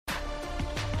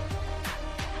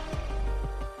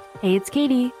Hey, it's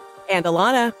Katie. And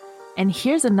Alana. And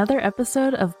here's another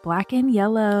episode of Black and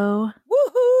Yellow.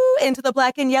 Woohoo! Into the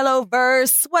Black and Yellow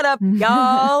verse. What up,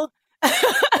 y'all?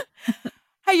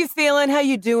 How you feeling? How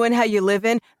you doing? How you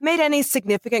living? Made any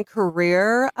significant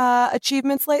career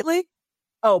achievements lately?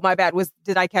 Oh, my bad.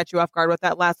 Did I catch you off guard with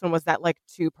that last one? Was that like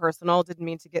too personal? Didn't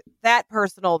mean to get that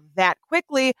personal that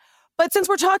quickly. But since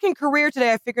we're talking career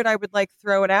today, I figured I would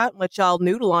throw it out and let y'all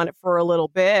noodle on it for a little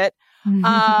bit.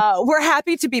 We're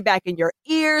happy to be back in your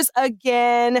ears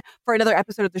again for another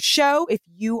episode of the show. If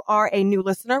you are a new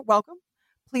listener, welcome.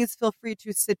 Please feel free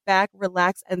to sit back,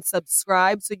 relax, and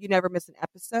subscribe so you never miss an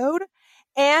episode.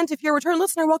 And if you're a return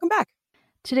listener, welcome back.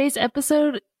 Today's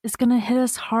episode is going to hit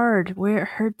us hard where it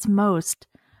hurts most.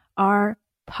 Our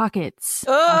pockets.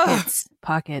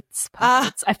 Pockets.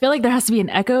 I feel like there has to be an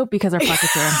echo because our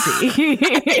pockets are empty.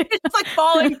 It's like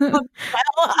falling from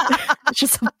hell.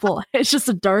 It's just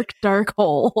a dark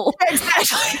hole.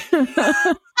 Exactly.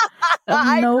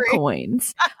 No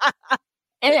coins.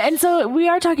 And so we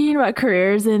are talking about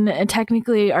careers, and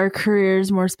technically our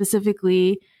careers, more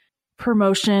specifically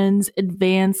promotions,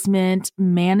 advancement,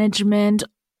 management,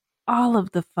 all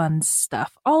of the fun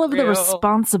stuff, all of the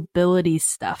responsibility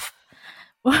stuff.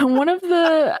 One of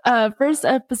the first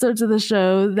episodes of the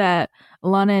show that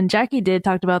Alana and Jackie did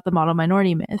talked about the model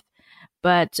minority myth.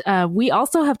 But we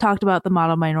also have talked about the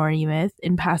model minority myth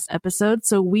in past episodes.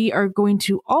 So we are going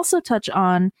to also touch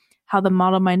on how the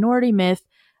model minority myth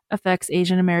affects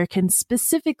Asian Americans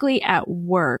specifically at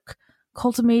work,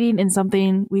 culminating in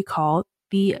something we call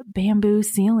the bamboo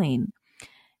ceiling.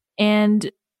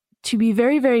 And to be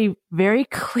very, very, very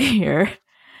clear,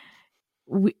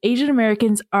 Asian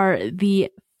Americans are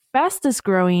the fastest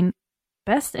growing,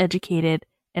 best educated,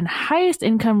 and highest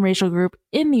income racial group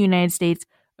in the United States,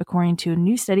 according to a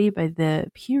new study by the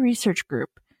Pew Research Group.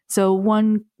 So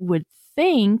one would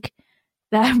think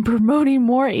that promoting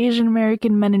more Asian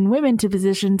American men and women to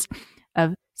positions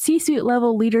of C-suite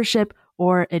level leadership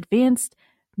or advanced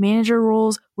manager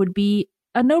roles would be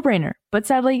a no-brainer. But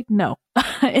sadly, no.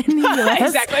 In the US,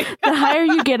 exactly. the higher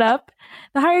you get up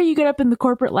in the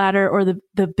corporate ladder or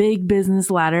the big business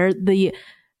ladder, the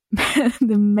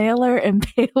maler and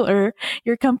paler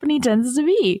your company tends to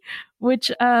be,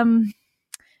 which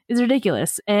is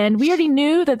ridiculous. And we already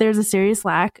knew that there's a serious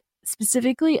lack,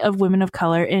 specifically of women of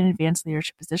color in advanced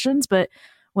leadership positions. But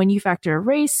when you factor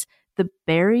race, the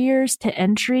barriers to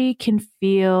entry can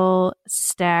feel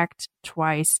stacked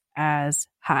twice as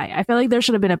high. I feel like there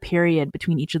should have been a period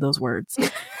between each of those words. Because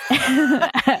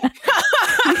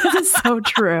it's so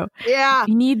true. Yeah.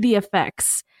 You need the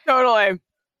effects. Totally.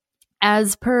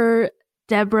 As per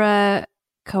Deborah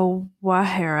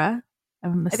Kawahara, I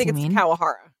think it's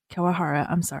Kawahara,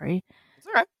 I'm sorry. It's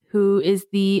all right. Who is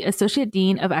the Associate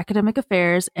Dean of Academic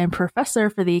Affairs and Professor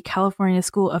for the California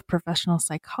School of Professional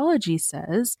Psychology,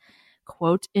 says,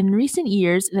 quote, "In recent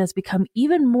years, it has become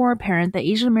even more apparent that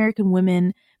Asian American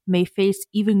women may face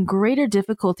even greater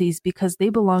difficulties because they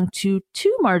belong to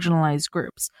two marginalized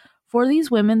groups. For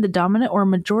these women, the dominant or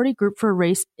majority group for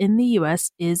race in the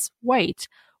U.S. is white,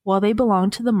 while they belong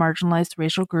to the marginalized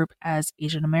racial group as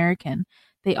Asian American.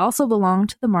 They also belong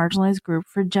to the marginalized group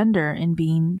for gender in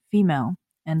being female."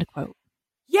 End quote.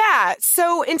 Yeah.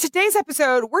 So in today's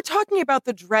episode, we're talking about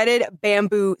the dreaded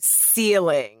bamboo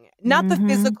ceiling, not the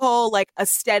physical,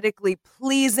 aesthetically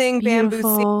pleasing bamboo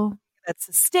ceiling that's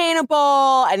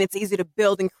sustainable and it's easy to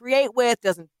build and create with,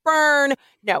 doesn't burn.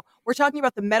 No, we're talking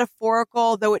about the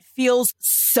metaphorical, though it feels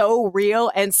so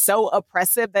real and so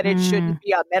oppressive that it shouldn't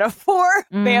be a metaphor,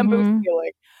 bamboo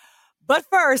ceiling. But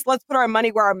first, let's put our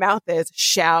money where our mouth is,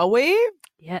 shall we?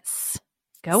 Yes.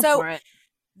 Go for it.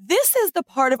 This is the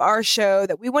part of our show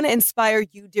that we want to inspire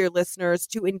you, dear listeners,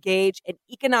 to engage in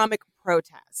economic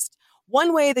protest.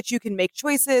 One way that you can make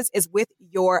choices is with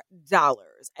your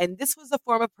dollars. And this was a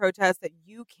form of protest that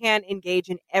you can engage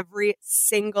in every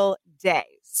single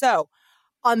day. So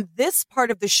on this part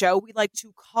of the show, we like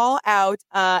to call out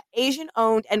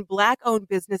Asian-owned and Black-owned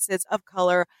businesses of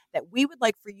color that we would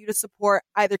like for you to support,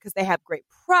 either because they have great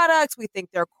products, we think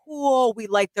they're cool, we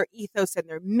like their ethos and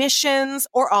their missions,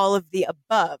 or all of the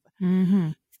above.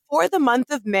 For the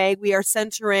month of May, we are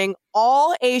centering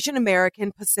all Asian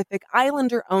American Pacific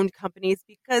Islander-owned companies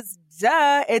because,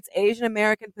 it's Asian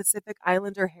American Pacific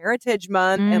Islander Heritage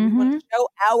Month, and we want to show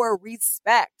our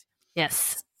respect.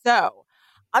 Yes. So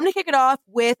I'm going to kick it off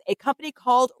with a company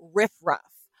called Riff Ruff.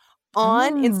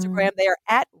 On Instagram, they are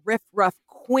at Riff Ruff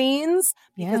Queens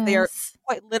because they are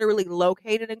quite literally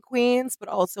located in Queens, but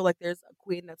also there's a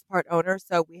queen that's part owner.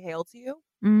 So we hail to you.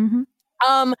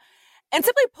 And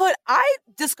simply put, I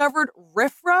discovered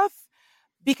Riff Ruff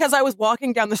because I was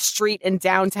walking down the street in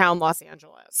downtown Los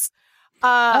Angeles.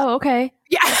 Okay.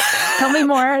 Yeah. Tell me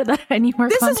more. I need more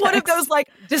This context. is one of those like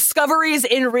discoveries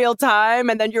in real time.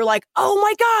 And then you're like, oh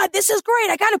my God, this is great.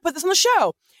 I got to put this on the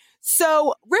show.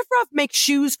 So Riff Raff makes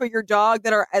shoes for your dog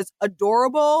that are as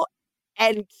adorable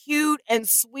and cute and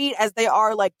sweet as they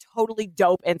are like totally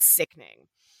dope and sickening.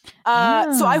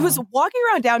 So I was walking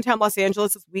around downtown Los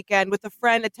Angeles this weekend with a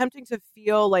friend attempting to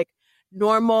feel like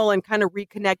normal and kind of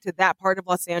reconnect to that part of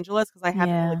Los Angeles because I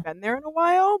haven't really been there in a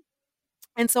while.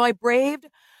 And so I braved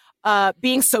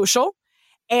being social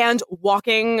and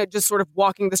just sort of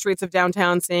walking the streets of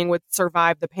downtown, seeing what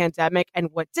survived the pandemic and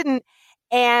what didn't.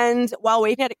 And while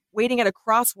waiting at a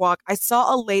crosswalk, I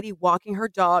saw a lady walking her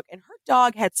dog, and her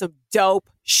dog had some dope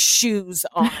shoes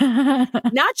on.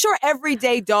 Not your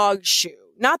everyday dog shoe.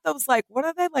 Not those like, what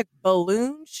are they, like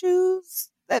balloon shoes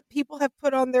that people have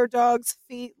put on their dogs'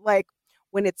 feet, like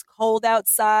when it's cold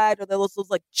outside, or those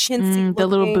like chintzy the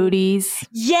little booties.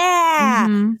 Yeah,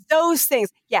 those things.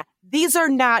 Yeah, these are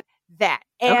not that.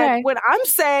 And when I'm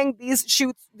saying these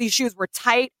shoes were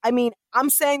tight, I mean, I'm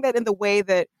saying that in the way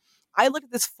that I looked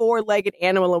at this 4-legged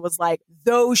animal and was like,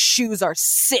 those shoes are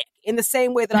sick. In the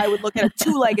same way that I would look at a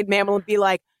 2-legged mammal and be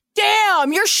like,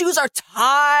 damn, your shoes are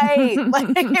tight. Like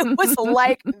it was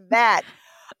like that.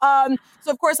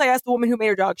 So of course I asked the woman who made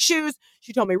her dog shoes.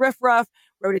 She told me Riff Raff,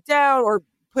 wrote it down, or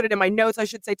put it in my notes, I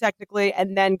should say technically,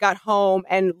 and then got home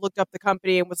and looked up the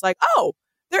company and was like, oh,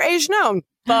 they're Asian owned.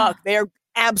 Fuck, they're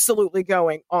absolutely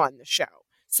going on the show.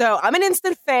 So I'm an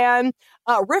instant fan.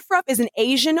 Riff Raff is an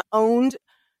Asian owned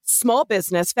small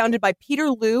business founded by Peter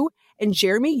Liu and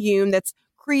Jeremy Yoon that's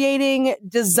creating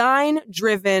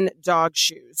design-driven dog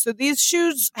shoes. So these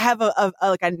shoes have a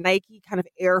like a Nike kind of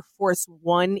Air Force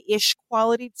One-ish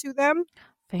quality to them.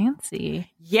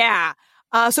 Fancy. Yeah.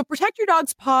 So protect your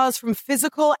dog's paws from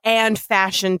physical and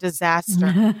fashion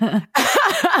disaster.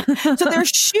 So their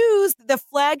shoes, the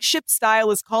flagship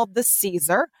style is called the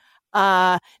Caesar,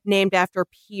 named after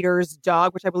Peter's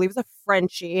dog, which I believe is a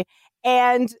Frenchie.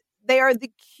 And they are the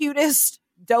cutest,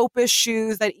 dopest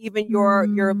shoes that even your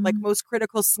like most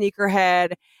critical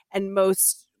sneakerhead and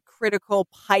most critical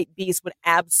hype beast would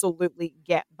absolutely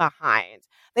get behind.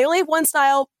 They only have one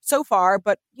style so far,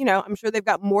 but you know, I'm sure they've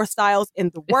got more styles in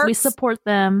the works. If we support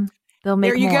them, they'll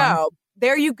make more.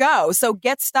 There you go. So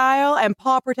get style and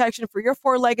paw protection for your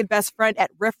 4-legged best friend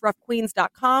at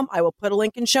riffraffqueens.com. I will put a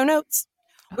link in show notes.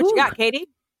 What you got, Katie?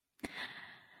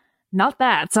 Not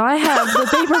that. So I have the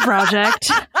Paper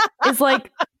Project. It's like,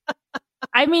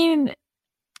 I mean,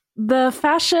 the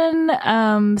fashion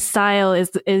style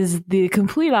is the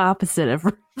complete opposite of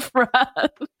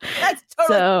That's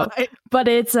totally fine. But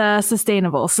it's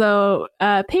sustainable. So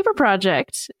Paper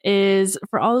Project is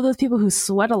for all of those people who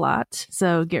sweat a lot.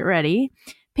 So get ready.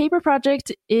 Paper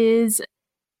Project is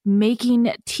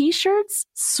making t-shirts,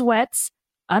 sweats,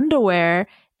 underwear,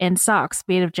 and socks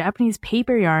made of Japanese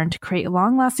paper yarn to create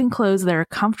long-lasting clothes that are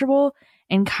comfortable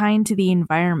and kind to the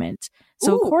environment.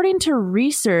 So according to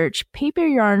research, paper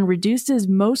yarn reduces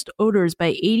most odors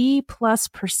by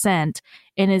 80+%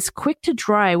 and is quick to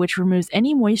dry, which removes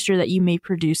any moisture that you may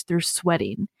produce through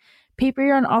sweating. Paper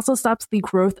yarn also stops the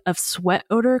growth of sweat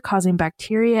odor causing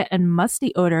bacteria and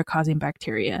musty odor causing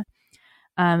bacteria.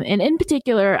 And in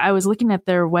particular, I was looking at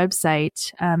their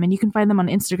website, and you can find them on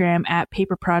Instagram at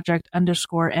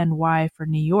paperproject_NY for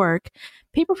New York.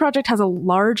 Paper Project has a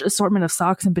large assortment of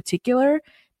socks in particular.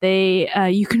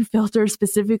 You can filter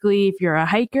specifically if you're a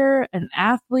hiker, an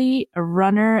athlete, a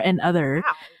runner, and other.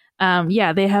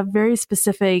 Wow. They have very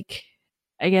specific,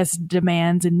 I guess,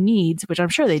 demands and needs, which I'm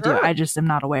sure they do. I just am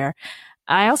not aware.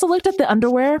 I also looked at the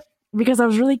underwear because I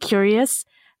was really curious.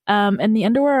 And the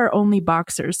underwear are only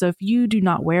boxers. So if you do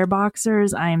not wear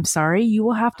boxers, I am sorry. You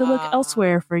will have to look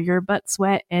elsewhere for your butt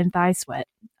sweat and thigh sweat.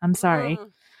 I'm sorry.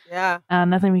 Yeah.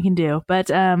 Nothing we can do.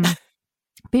 But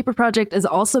Paper Project is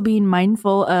also being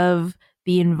mindful of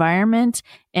the environment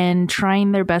and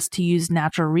trying their best to use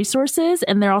natural resources.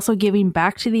 And they're also giving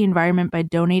back to the environment by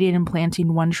donating and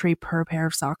planting 1 tree per pair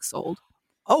of socks sold.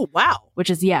 Oh, wow. Which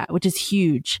is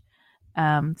huge.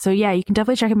 So you can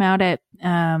definitely check them out at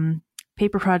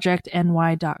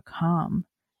paperprojectny.com.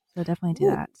 So definitely do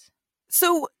that.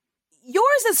 So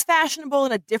yours is fashionable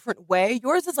in a different way.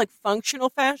 Yours is like functional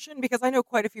fashion because I know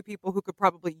quite a few people who could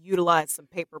probably utilize some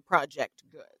Paper Project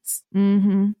goods.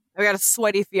 Mm-hmm. I got a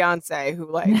sweaty fiance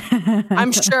who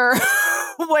I'm sure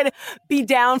would be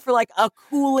down for like a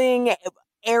cooling,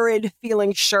 arid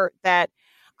feeling shirt that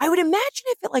I would imagine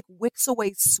if it like wicks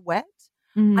away sweat.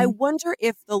 Mm-hmm. I wonder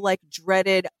if the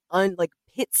dreaded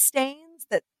pit stains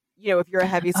that, if you're a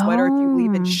heavy sweater, if you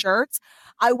leave in shirts,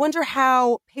 I wonder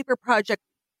how Paper Project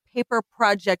paper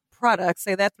project products,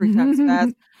 say that 3 times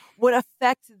fast, would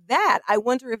affect that. I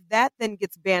wonder if that then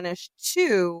gets banished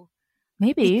too.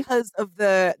 Maybe. Because of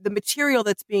the material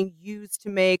that's being used to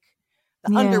make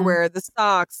the underwear, the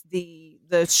socks, the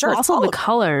shirts. Well, also the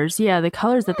colors. Yeah, the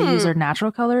colors that they use are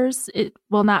natural colors. I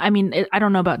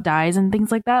don't know about dyes and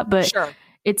things like that, but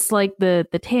it's like the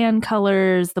tan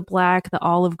colors, the black, the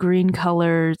olive green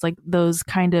colors, like those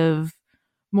kind of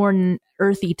more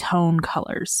earthy tone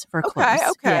colors for clothes.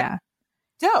 Okay. Yeah.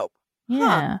 Dope.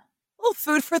 Yeah. A little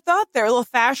food for thought there. A little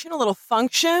fashion, a little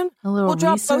function. We'll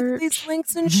drop both of these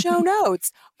links in show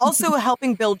notes. Also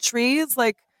helping build trees,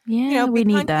 like, we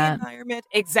need that. The environment.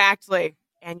 Exactly.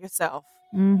 And yourself.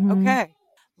 Mm-hmm. Okay.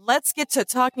 Let's get to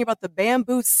talking about the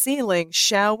bamboo ceiling,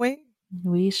 shall we?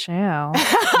 We shall.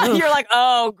 You're like,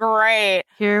 oh, great.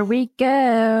 Here we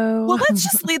go. Well, let's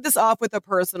just lead this off with a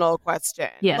personal question.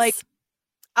 Yes. Like,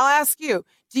 I'll ask you,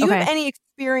 do you have any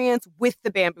experience with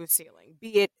the bamboo ceiling,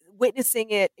 be it witnessing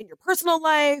it in your personal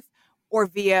life or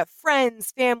via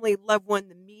friends, family, loved one,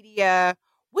 the media?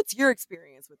 What's your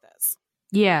experience with this?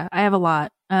 Yeah, I have a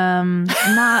lot.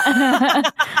 I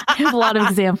have a lot of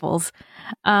examples.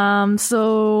 Let's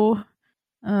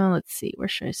see, where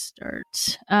should I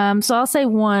start? So I'll say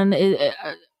one.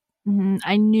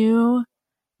 I knew,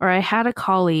 or I had a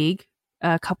colleague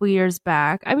a couple years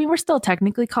back. I mean, we're still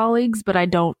technically colleagues, but I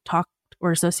don't talk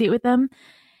or associate with them.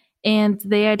 And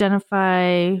they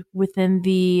identify within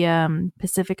the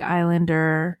Pacific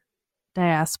Islander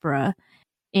diaspora.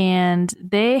 And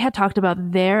they had talked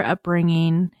about their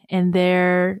upbringing and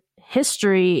their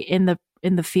history in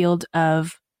the field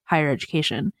of higher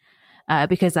education,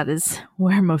 because that is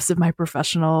where most of my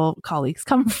professional colleagues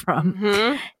come from.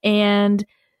 Mm-hmm. And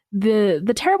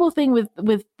the terrible thing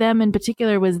with them in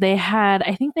particular was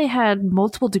I think they had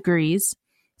multiple degrees.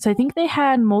 So I think they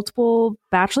had multiple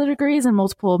bachelor degrees and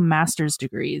multiple master's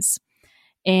degrees.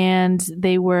 And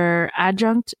they were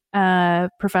adjunct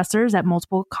professors at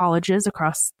multiple colleges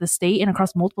across the state and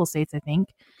across multiple states, I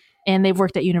think. And they've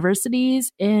worked at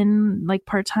universities in like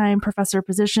part-time professor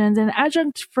positions. And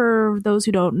adjunct, for those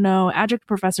who don't know, adjunct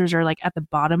professors are like at the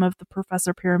bottom of the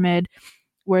professor pyramid,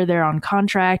 where they're on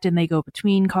contract and they go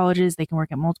between colleges. They can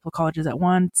work at multiple colleges at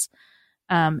once.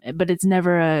 But it's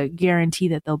never a guarantee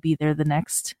that they'll be there the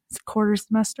next quarter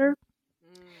semester.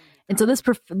 And so this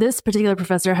particular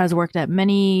professor has worked at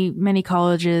many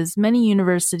colleges, many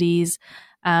universities.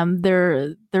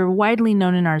 They're widely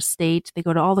known in our state. They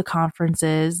go to all the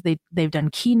conferences. They've done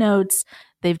keynotes.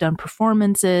 They've done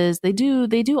performances. They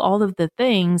do all of the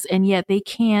things, and yet they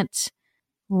can't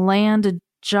land a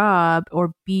job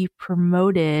or be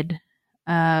promoted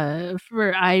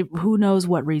for who knows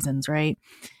what reasons, right?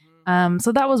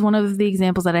 So that was one of the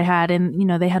examples that I had,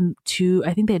 and they had two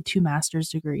master's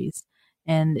degrees.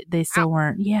 And they still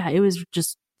weren't. Yeah, it was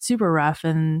just super rough.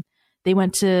 And they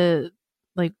went to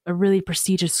like a really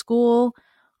prestigious school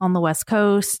on the West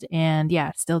Coast, and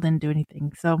still didn't do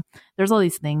anything. So there's all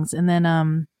these things. And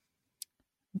then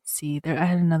let's see, I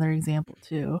had another example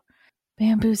too.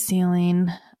 Bamboo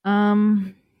ceiling.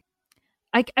 I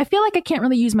feel like I can't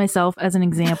really use myself as an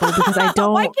example because I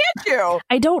don't. Why can't you?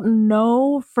 I don't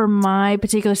know for my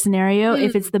particular scenario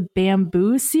if it's the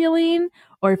bamboo ceiling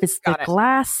or if it's the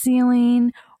glass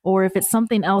ceiling or if it's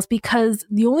something else. Because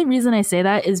the only reason I say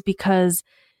that is because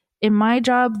in my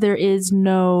job there is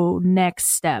no next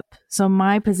step. So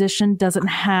my position doesn't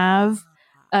have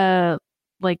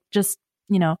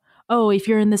if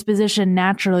you're in this position,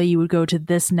 naturally you would go to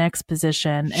this next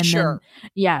position. And then,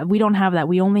 we don't have that.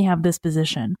 We only have this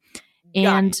position.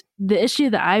 And the issue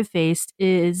that I've faced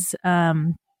is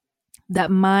that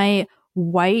my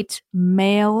white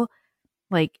male,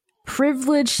 like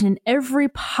privileged in every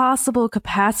possible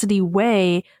capacity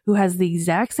way, who has the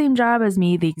exact same job as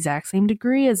me, the exact same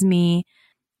degree as me,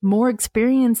 more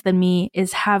experience than me,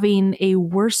 is having a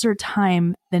worser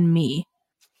time than me.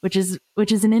 Which is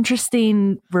an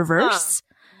interesting reverse.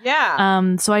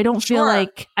 So I don't feel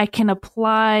like I can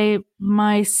apply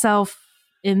myself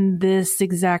in this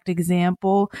exact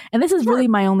example. And this is really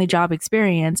my only job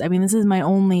experience. I mean, this is my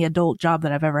only adult job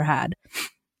that I've ever had.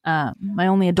 My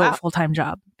only adult full-time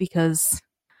job, because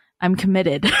I'm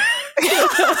committed.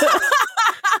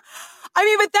 I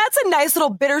mean, but that's a nice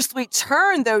little bittersweet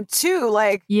turn though, too.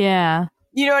 Like, yeah.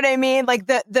 You know what I mean? Like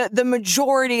the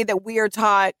majority that we are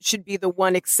taught should be the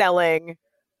one excelling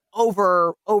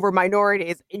over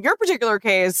minorities. In your particular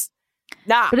case,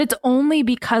 nah. But it's only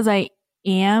because I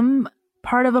am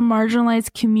part of a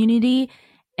marginalized community,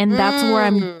 and that's where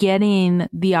I'm getting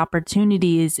the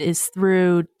opportunities, is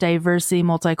through diversity,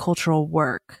 multicultural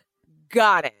work.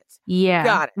 Got it. Yeah.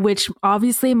 Got it. Which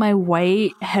obviously my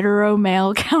white hetero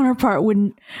male counterpart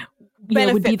wouldn't,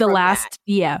 would be the last. That.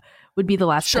 Yeah. Would be the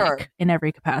last pick in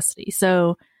every capacity.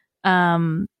 So,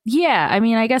 yeah, I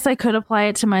mean, I guess I could apply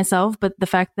it to myself, but the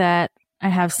fact that I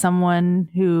have someone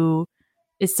who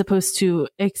is supposed to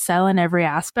excel in every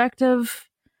aspect of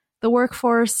the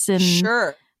workforce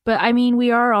and but I mean,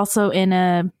 we are also in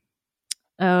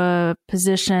a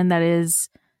position that is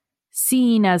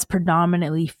seen as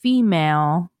predominantly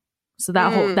female. So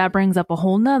that that brings up a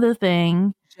whole nother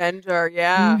thing. Gender,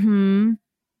 yeah. Mm-hmm.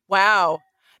 Wow.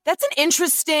 That's an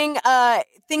interesting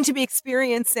thing to be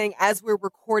experiencing as we're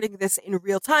recording this in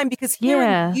real time, because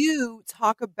hearing you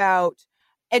talk about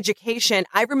education,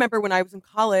 I remember when I was in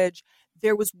college,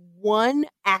 there was one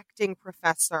acting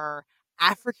professor,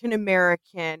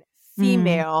 African-American,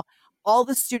 female. All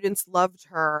the students loved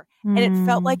her. And it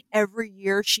felt like every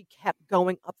year she kept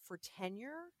going up for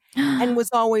tenure and was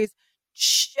always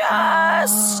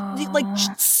just like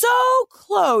so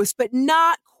close, but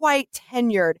not quite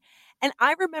tenured. And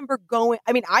I remember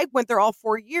I went there all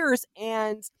 4 years,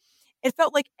 and it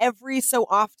felt like every so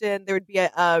often there would be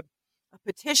a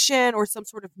petition or some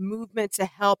sort of movement to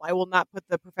help. I will not put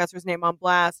the professor's name on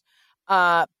blast,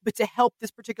 but to help this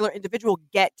particular individual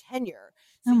get tenure.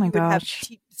 So you would have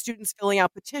students filling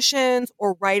out petitions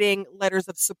or writing letters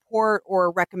of support or a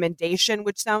recommendation,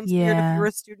 which sounds weird if you're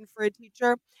a student for a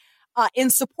teacher,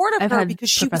 in support of her,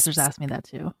 because professors ask me that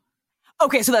too.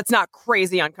 Okay, so that's not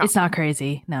crazy uncommon. It's not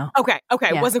crazy, no. Okay,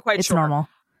 yeah, wasn't quite it's sure. It's normal.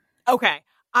 Okay.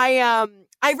 I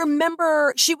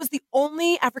remember she was the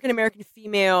only African-American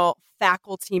female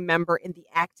faculty member in the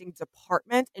acting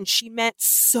department, and she meant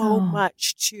so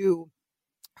much to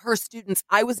her students.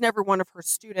 I was never one of her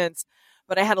students,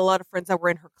 but I had a lot of friends that were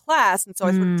in her class, and so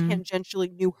I sort of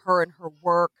tangentially knew her and her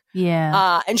work.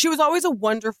 Yeah. And she was always a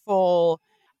wonderful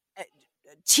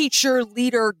teacher,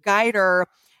 leader, guider,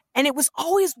 and it was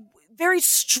always very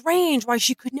strange why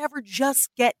she could never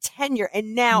just get tenure.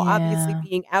 And now, obviously,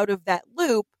 being out of that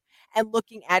loop and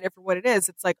looking at it for what it is,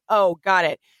 it's like, oh, got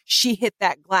it. She hit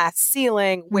that glass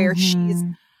ceiling where she's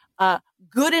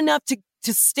good enough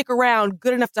to stick around,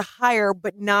 good enough to hire,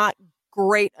 but not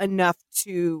great enough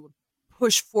to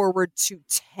push forward to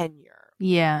tenure.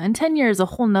 Yeah, and tenure is a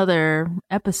whole nother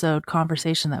episode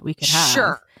conversation that we could have.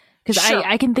 Sure. Because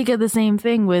I can think of the same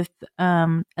thing with,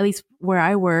 at least where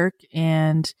I work,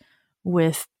 and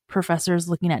with professors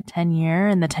looking at tenure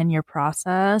and the tenure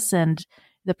process and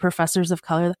the professors of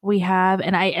color that we have.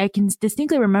 And I can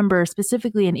distinctly remember,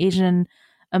 specifically an Asian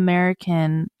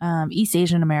American, East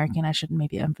Asian American, I should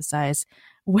maybe emphasize,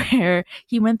 where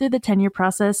he went through the tenure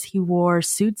process. He wore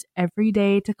suits every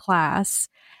day to class.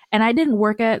 And I didn't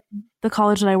work at the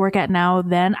college that I work at now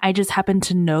then. I just happened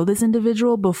to know this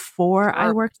individual before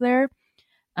I worked there,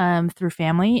 through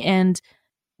family, and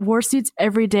wore suits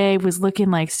every day, was looking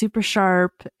like super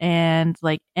sharp and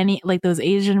like those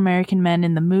Asian American men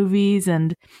in the movies,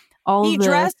 and he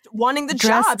dressed wanting the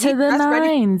job to the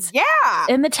nines. Yeah.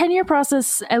 And the tenure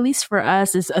process, at least for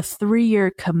us, is a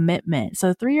 3-year commitment.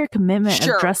 So a 3-year commitment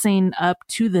of dressing up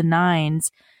to the nines,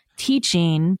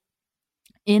 teaching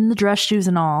in the dress shoes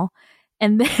and all.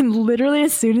 And then literally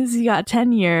as soon as he got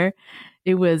tenure,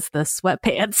 it was the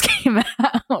sweatpants came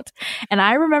out. And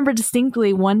I remember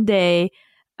distinctly one day,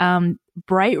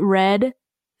 bright red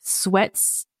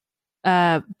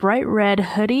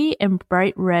hoodie and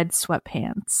bright red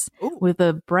sweatpants with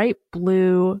a bright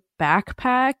blue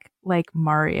backpack like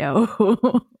Mario.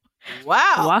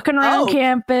 Wow. Walking around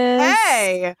campus.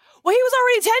 Hey. Well, he was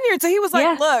already tenured, so he was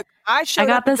like, look, I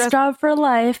got this job for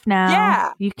life now.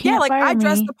 Yeah. You can't fire I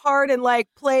dressed me. the part and like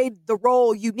played the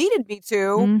role you needed me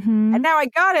to. And now I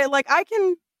got it. Like I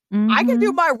can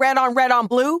do my red on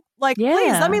blue. Like,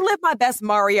 please let me live my best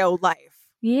Mario life.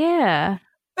 Yeah.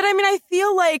 But I mean, I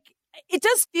feel like it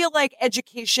does feel like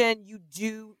education, you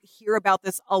do hear about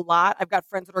this a lot. I've got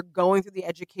friends that are going through the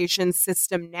education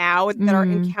system now that are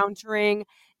encountering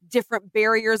different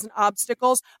barriers and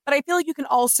obstacles. But I feel like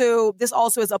this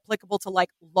also is applicable to like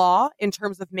law in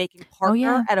terms of making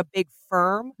partner at a big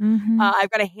firm. I've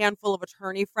got a handful of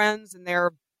attorney friends, and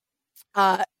they're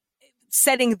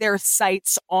setting their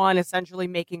sights on essentially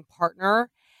making partner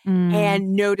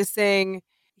and noticing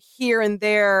here and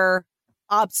there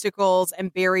obstacles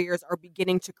and barriers are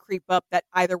beginning to creep up that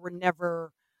either were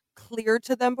never clear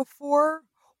to them before,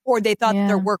 or they thought that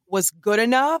their work was good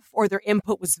enough, or their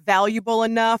input was valuable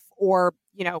enough, or,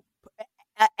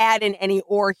 add in any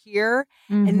or here.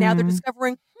 And now they're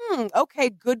discovering, okay,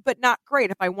 good, but not great.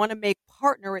 If I want to make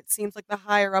partner, it seems like the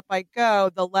higher up I go,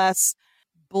 the less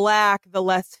Black, the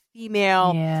less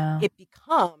female it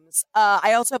becomes.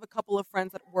 I also have a couple of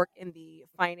friends that work in the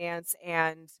finance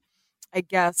and I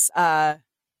guess,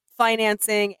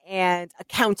 financing and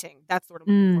accounting. That's what I'm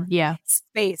looking for. Yeah.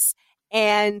 Space.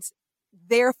 And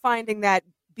they're finding that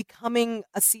becoming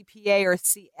a CPA or a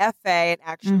CFA and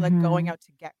actually like going out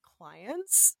to get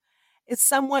clients is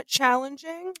somewhat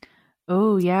challenging.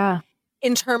 Oh, yeah.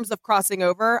 In terms of crossing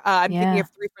over, I'm thinking of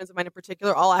 3 friends of mine in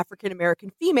particular, all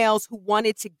African-American females who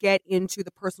wanted to get into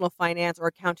the personal finance or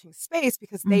accounting space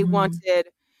because they wanted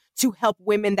to help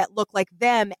women that look like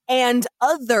them and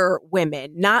other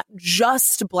women, not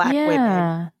just Black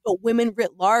women, but women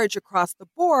writ large across the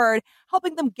board,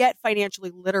 helping them get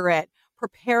financially literate,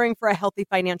 preparing for a healthy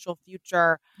financial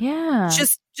future. Yeah.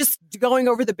 Just going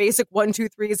over the basic 1, 2,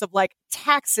 3s of like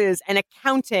taxes and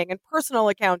accounting and personal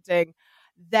accounting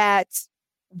that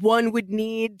one would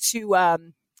need to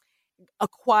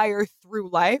acquire through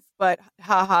life. But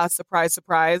haha, surprise,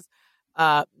 surprise.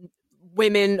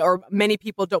 Women or many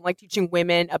people don't like teaching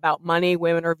women about money.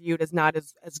 Women are viewed as not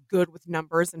as good with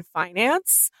numbers and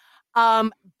finance.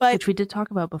 But which we did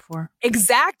talk about before.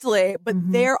 Exactly. But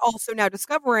they're also now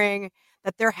discovering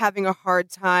that they're having a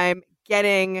hard time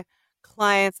getting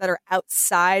clients that are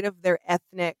outside of their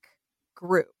ethnic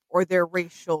group or their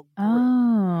racial group.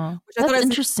 Oh, which I that's thought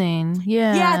interesting.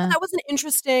 Yeah. Yeah, that was an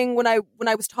interesting when I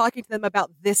was talking to them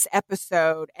about this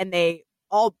episode, and they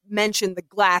all mentioned the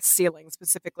glass ceiling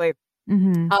specifically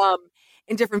in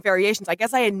different variations. I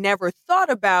guess I had never thought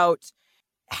about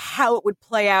how it would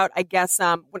play out. I guess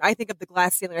when I think of the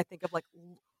glass ceiling, I think of like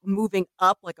moving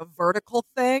up, like a vertical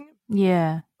thing.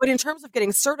 Yeah. But in terms of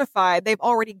getting certified, they've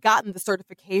already gotten the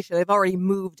certification. They've already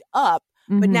moved up.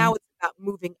 But now it's about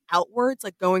moving outwards,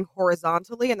 like going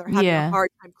horizontally, and they're having a hard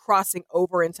time crossing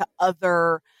over into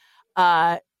other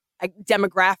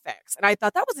demographics. And I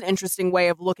thought that was an interesting way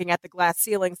of looking at the glass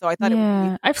ceiling. So I thought it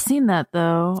would be. I've seen that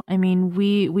though. I mean,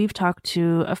 we've talked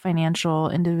to a financial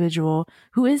individual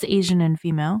who is Asian and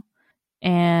female,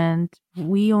 and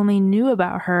we only knew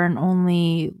about her and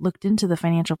only looked into the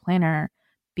financial planner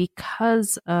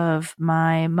because of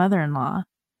my mother-in-law.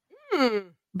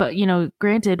 But,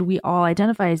 granted, we all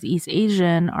identify as East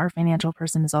Asian. Our financial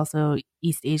person is also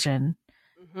East Asian.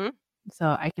 So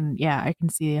I can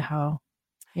see how,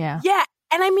 Yeah.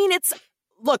 And I mean,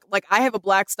 look, like I have a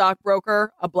Black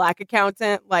stockbroker, a Black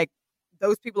accountant, like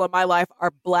those people in my life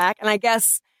are Black. And I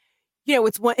guess,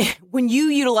 it's when you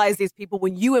utilize these people,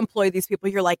 when you employ these people,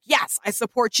 you're like, yes, I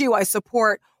support you. I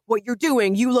support what you're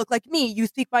doing. You look like me. You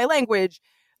speak my language.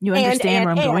 You understand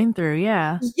what I'm going through.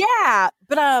 Yeah. Yeah.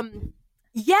 But,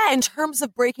 in terms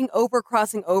of breaking over,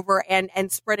 crossing over,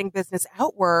 and spreading business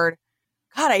outward,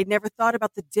 God, I never thought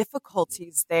about the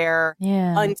difficulties there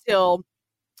until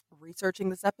researching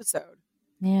this episode.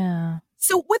 Yeah.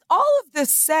 So with all of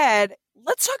this said,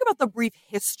 let's talk about the brief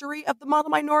history of the model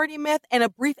minority myth and a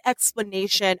brief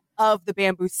explanation of the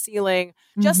bamboo ceiling,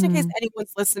 just in case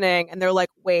anyone's listening and they're like,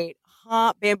 wait,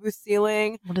 bamboo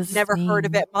ceiling? Never heard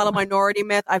of it. Model minority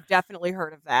myth? I've definitely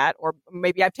heard of that. Or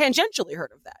maybe I've tangentially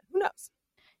heard of that. Who knows?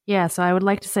 Yeah, so I would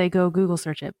like to say go Google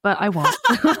search it, but I won't.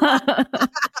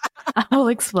 I will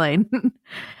explain.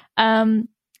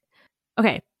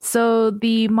 Okay, so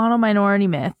the model minority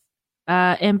myth,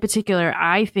 in particular,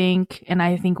 I think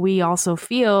we also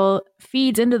feel,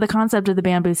 feeds into the concept of the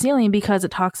bamboo ceiling because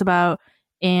it talks about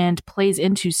and plays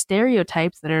into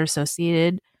stereotypes that are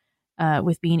associated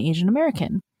with being Asian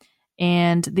American,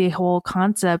 and the whole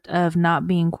concept of not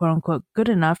being quote unquote good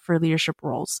enough for leadership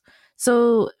roles.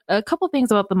 So a couple things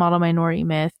about the model minority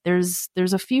myth. There's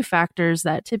a few factors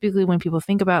that typically when people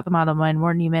think about the model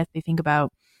minority myth, they think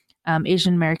about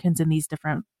Asian Americans in these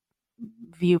different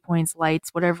viewpoints, lights,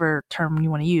 whatever term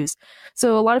you want to use.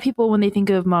 So a lot of people, when they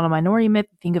think of model minority myth,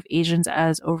 think of Asians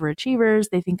as overachievers.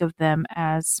 They think of them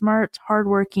as smart,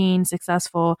 hardworking,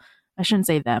 successful. I shouldn't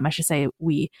say them. I should say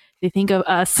we. They think of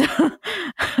us.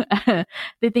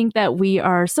 They think that we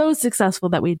are so successful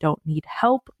that we don't need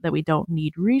help, that we don't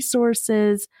need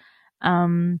resources.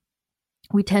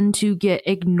 We tend to get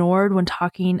ignored when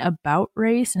talking about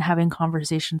race and having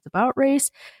conversations about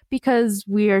race because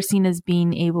we are seen as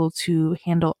being able to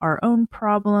handle our own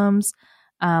problems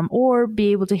or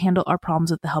be able to handle our problems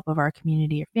with the help of our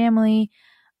community or family.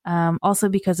 Also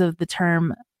because of the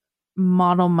term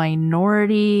model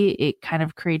minority, it kind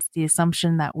of creates the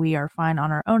assumption that we are fine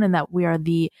on our own and that we are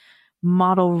the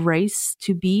model race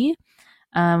to be.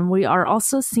 We are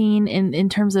also seen in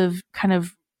terms of kind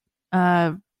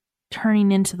of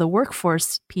turning into the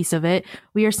workforce piece of it.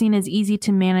 We are seen as easy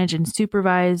to manage and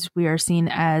supervise. We are seen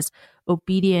as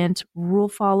obedient rule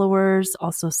followers,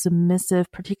 also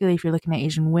submissive, particularly if you're looking at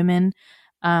Asian women.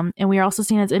 And we are also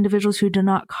seen as individuals who do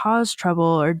not cause trouble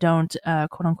or don't,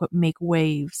 quote unquote, make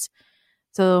waves.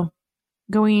 So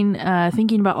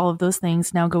thinking about all of those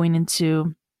things, now going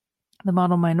into the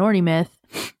model minority myth,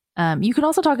 you can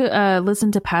also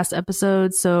listen to past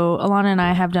episodes. So Alana and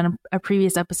I have done a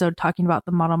previous episode talking about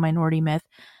the model minority myth.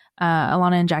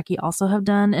 Alana and Jackie also have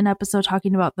done an episode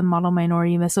talking about the model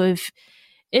minority myth. So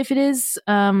if it is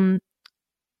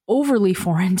overly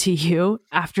foreign to you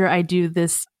after I do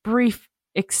this brief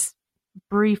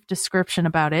description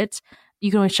about it,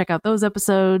 you can always check out those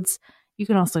episodes. You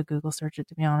can also Google search it,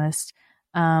 to be honest.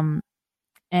 And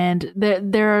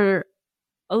there are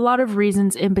a lot of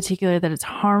reasons in particular that it's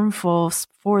harmful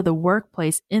for the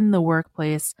workplace, in the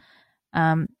workplace.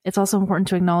 It's also important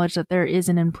to acknowledge that there is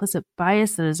an implicit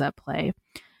bias that is at play.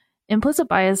 Implicit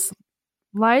bias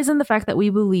lies in the fact that we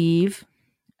believe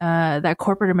that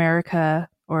corporate America,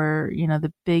 or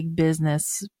the big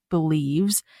business,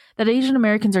 believes that Asian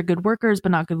Americans are good workers but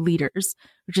not good leaders,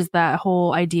 which is that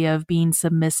whole idea of being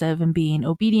submissive and being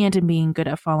obedient and being good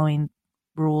at following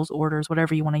rules, orders,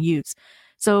 whatever you want to use.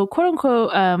 So quote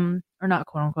unquote, or not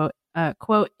quote unquote,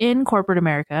 quote, in corporate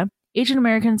America, Asian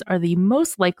Americans are the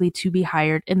most likely to be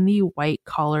hired in the white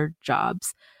collar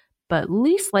jobs, but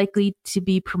least likely to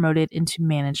be promoted into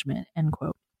management, end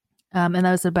quote. And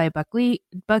that was said by Buck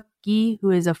Gee, who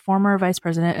is a former vice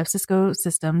president of Cisco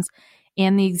Systems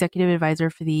and the executive advisor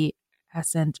for the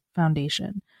Ascent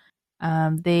Foundation.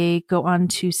 They go on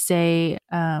to say,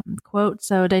 quote,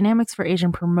 so dynamics for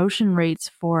Asian promotion rates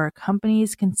for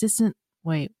companies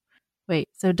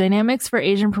So dynamics for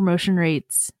Asian promotion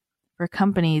rates for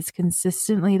companies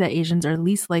consistently that Asians are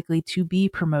least likely to be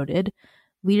promoted.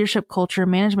 Leadership culture,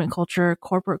 management culture,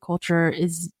 corporate culture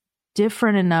is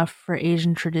different enough for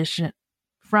Asian tradition,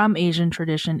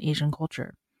 Asian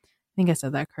culture. I think I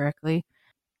said that correctly.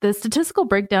 The statistical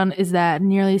breakdown is that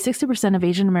nearly 60% of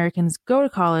Asian Americans go to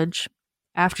college.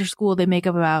 After school, they make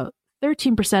up about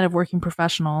 13% of working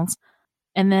professionals,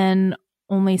 and then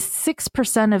only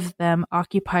 6% of them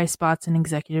occupy spots in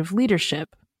executive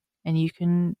leadership. And you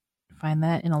can find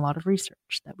that in a lot of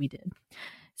research that we did.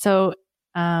 So,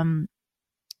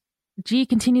 G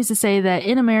continues to say that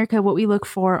in America, what we look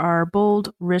for are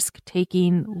bold,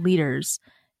 risk-taking leaders,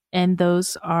 and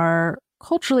those are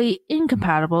culturally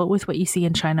incompatible with what you see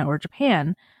in China or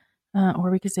Japan, or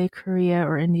we could say Korea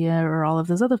or India or all of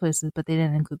those other places, but they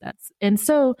didn't include that. And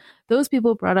so those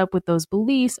people brought up with those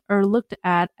beliefs are looked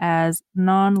at as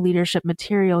non-leadership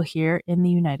material here in the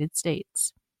United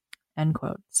States, end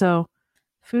quote. So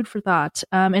food for thought.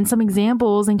 And some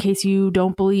examples, in case you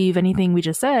don't believe anything we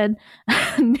just said,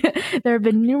 there have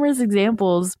been numerous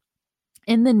examples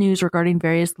in the news regarding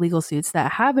various legal suits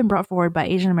that have been brought forward by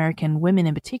Asian American women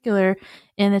in particular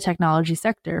in the technology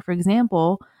sector. For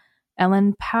example,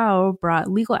 Ellen Pao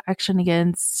brought legal action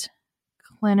against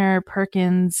Kleiner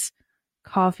Perkins,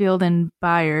 Caulfield and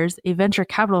Byers, a venture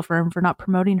capital firm, for not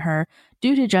promoting her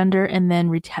due to gender and then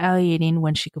retaliating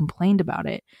when she complained about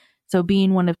it. So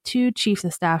being one of two chiefs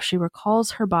of staff, she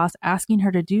recalls her boss asking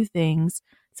her to do things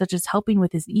such as helping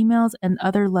with his emails and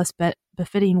other less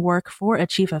befitting work for a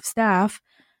chief of staff,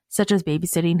 such as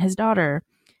babysitting his daughter.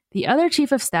 The other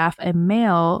chief of staff, a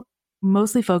male,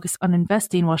 mostly focused on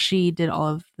investing while she did all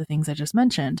of the things I just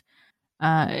mentioned,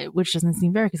 which doesn't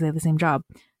seem fair because they have the same job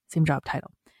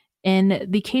title. In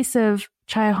the case of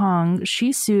Chai Hong,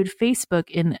 she sued Facebook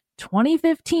in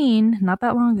 2015, not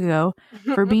that long ago,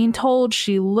 for being told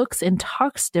she looks and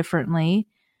talks differently,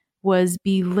 was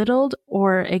belittled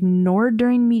or ignored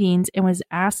during meetings, and was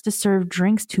asked to serve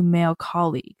drinks to male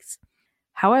colleagues.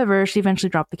 However, she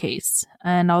eventually dropped the case.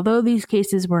 And although these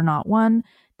cases were not won,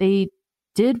 they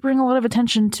did bring a lot of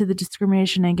attention to the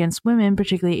discrimination against women,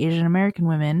 particularly Asian American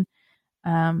women,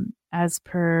 as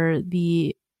per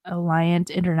the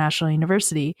Alliant International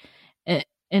University.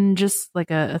 And just like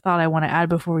a thought I want to add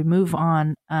before we move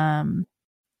on,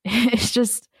 it's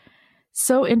just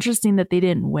so interesting that they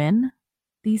didn't win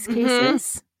these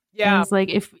cases. Yeah. And it's like,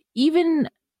 if even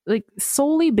like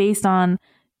solely based on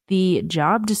the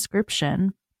job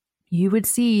description, you would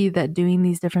see that doing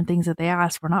these different things that they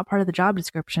asked were not part of the job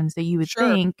descriptions that you would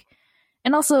think.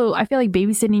 And also, I feel like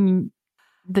babysitting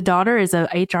the daughter is a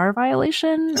HR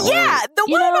violation. Yeah, the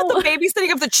one about the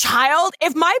babysitting of the child.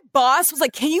 If my boss was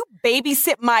like, "Can you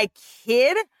babysit my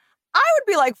kid?" I would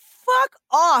be like, "Fuck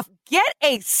off! Get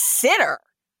a sitter."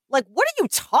 Like, what are you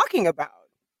talking about?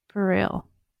 For real.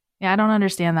 Yeah, I don't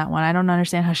understand that one. I don't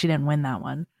understand how she didn't win that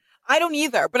one. I don't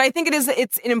either. But I think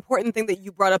it's an important thing that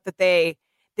you brought up, that they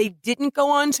didn't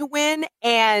go on to win,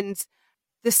 and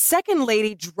the second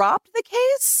lady dropped the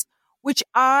case, which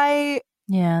that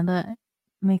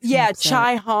makes me upset.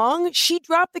 Chai Hong, she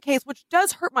dropped the case, which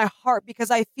does hurt my heart, because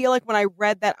I feel like when I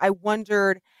read that, I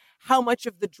wondered how much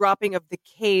of the dropping of the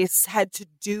case had to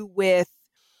do with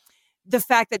the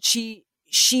fact that she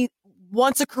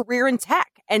wants a career in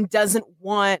tech and doesn't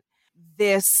want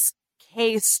this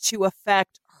case to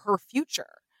affect her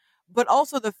future. But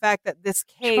also the fact that this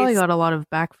case... She probably got a lot of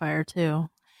backfire, too.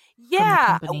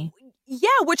 Yeah. From the company. Yeah,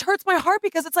 which hurts my heart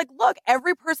because it's like, look,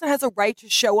 every person has a right to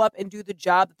show up and do the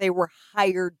job that they were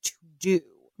hired to do.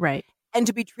 Right. And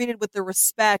to be treated with the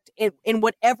respect in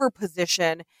whatever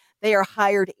position they are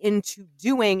hired into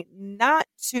doing, not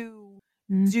to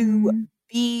do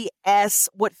BS,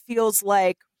 what feels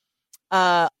like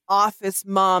office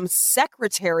mom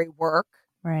secretary work.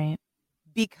 Right.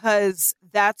 Because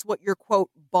that's what your, quote,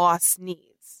 boss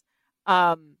needs.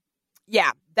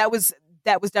 Yeah, that was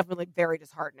definitely very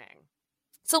disheartening.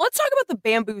 So let's talk about the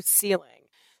bamboo ceiling.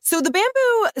 So the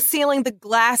bamboo ceiling, the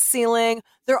glass ceiling,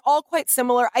 they're all quite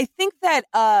similar. I think that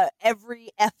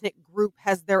every ethnic group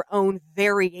has their own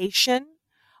variation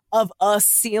of a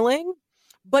ceiling,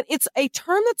 but it's a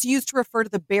term that's used to refer to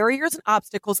the barriers and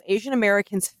obstacles Asian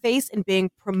Americans face in being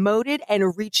promoted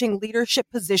and reaching leadership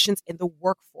positions in the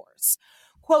workforce.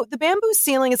 Quote, the bamboo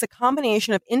ceiling is a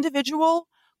combination of individual,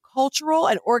 cultural,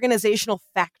 and organizational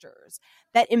factors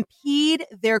that impede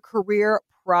their career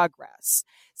progress,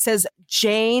 says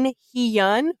Jane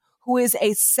Hee-yeon, who is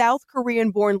a South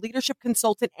Korean-born leadership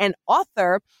consultant and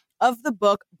author of the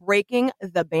book Breaking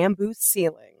the Bamboo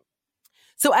Ceiling.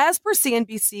 So as per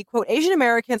CNBC, quote, Asian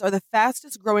Americans are the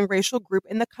fastest growing racial group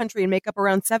in the country and make up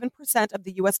around 7% of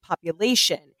the U.S.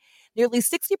 population. Nearly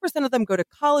 60% of them go to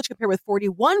college, compared with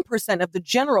 41% of the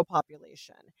general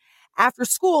population. After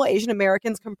school, Asian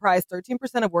Americans comprise 13%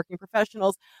 of working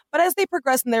professionals, but as they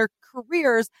progress in their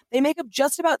careers, they make up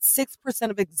just about 6%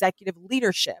 of executive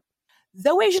leadership.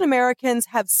 Though Asian Americans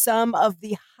have some of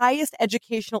the highest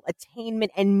educational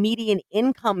attainment and median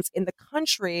incomes in the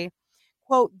country,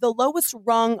 quote, the lowest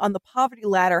rung on the poverty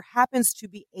ladder happens to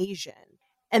be Asian.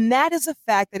 And that is a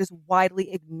fact that is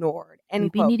widely ignored. And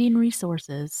maybe needing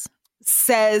resources,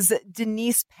 says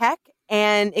Denise Peck,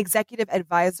 an executive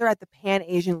advisor at the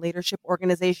Pan-Asian Leadership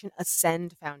Organization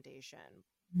Ascend Foundation.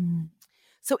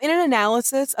 So in an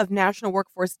analysis of national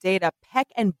workforce data, Peck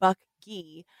and Buck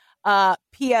Gee,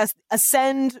 P.S.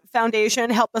 Ascend Foundation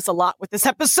helped us a lot with this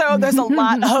episode. There's a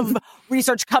lot of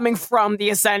research coming from the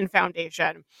Ascend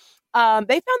Foundation. They found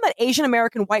that Asian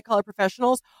American white-collar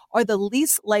professionals are the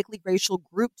least likely racial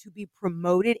group to be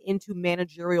promoted into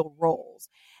managerial roles.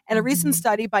 And a recent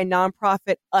study by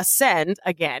nonprofit Ascend,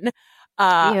 again,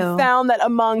 found that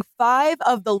among 5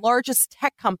 of the largest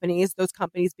tech companies, those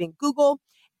companies being Google,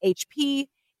 HP,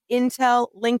 Intel,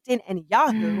 LinkedIn, and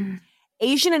Yahoo,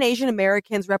 Asian and Asian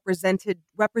Americans represent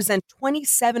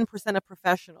 27% of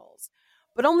professionals,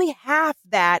 but only half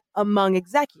that among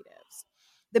executives.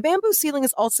 The bamboo ceiling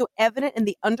is also evident in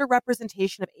the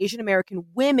underrepresentation of Asian American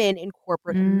women in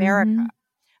corporate America.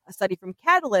 A study from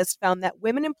Catalyst found that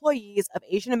women employees of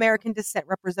Asian American descent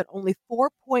represent only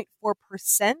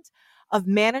 4.4% of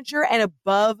manager and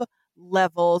above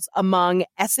levels among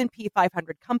S&P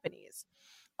 500 companies.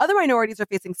 Other minorities are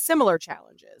facing similar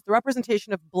challenges. The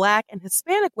representation of Black and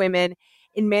Hispanic women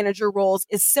in manager roles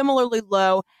is similarly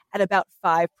low at about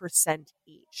 5%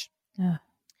 each.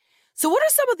 So what are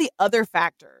some of the other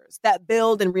factors that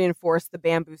build and reinforce the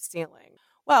bamboo ceiling?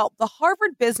 Well, the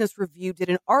Harvard Business Review did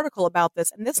an article about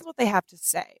this, and this is what they have to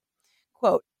say.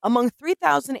 Quote, among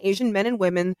 3,000 Asian men and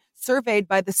women surveyed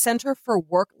by the Center for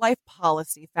Work-Life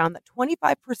Policy found that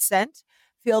 25%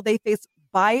 feel they face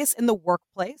bias in the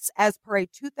workplace, as per a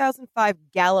 2005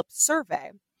 Gallup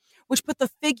survey, which put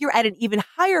the figure at an even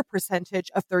higher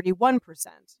percentage of 31%.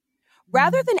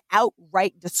 Rather than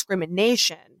outright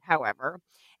discrimination, however,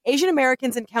 Asian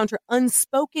Americans encounter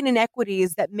unspoken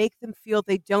inequities that make them feel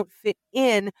they don't fit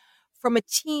in from a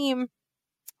team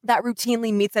that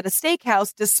routinely meets at a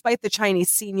steakhouse, despite the Chinese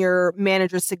senior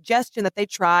manager's suggestion that they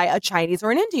try a Chinese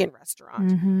or an Indian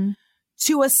restaurant.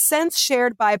 To a sense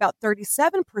shared by about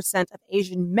 37% of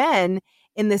Asian men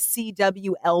in the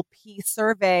CWLP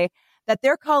survey, that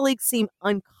their colleagues seem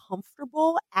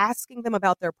uncomfortable asking them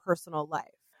about their personal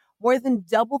life. More than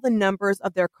double the numbers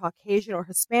of their Caucasian or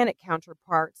Hispanic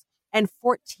counterparts, and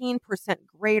 14%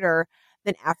 greater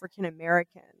than African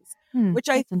Americans. Which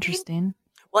I think, interesting.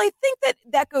 Well, I think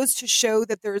that goes to show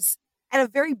that there's, at a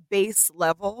very base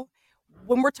level,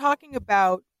 when we're talking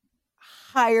about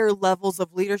higher levels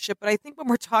of leadership, but I think when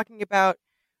we're talking about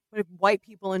white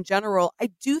people in general,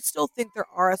 I do still think there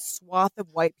are a swath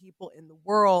of white people in the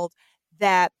world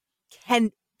that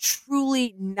can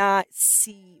truly not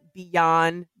see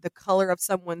beyond the color of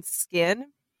someone's skin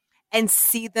and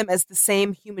see them as the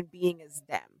same human being as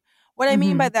them. What I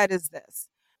mean by that is this.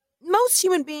 Most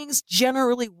human beings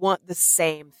generally want the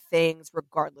same things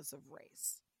regardless of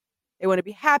race. They want to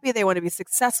be happy. They want to be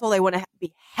successful. They want to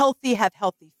be healthy, have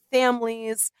healthy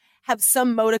families, have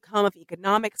some modicum of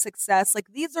economic success. Like,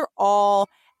 these are all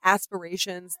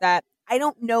aspirations that I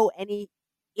don't know any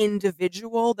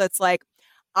individual that's like,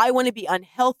 I want to be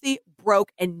unhealthy,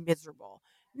 broke, and miserable.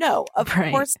 No, of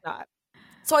course not.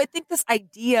 So I think this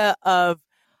idea of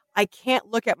I can't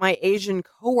look at my Asian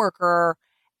coworker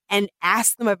and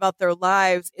ask them about their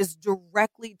lives is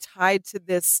directly tied to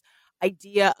this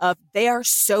idea of they are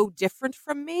so different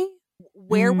from me.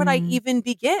 Where would I even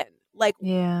begin? Like,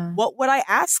 what would I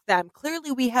ask them?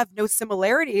 Clearly, we have no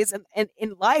similarities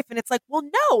in life. And it's like, well,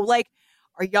 no, like,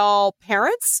 are y'all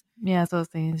parents? Yeah, that's what I was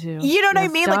saying too. You know what I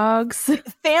mean? Dogs. Like,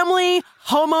 family,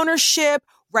 home ownership,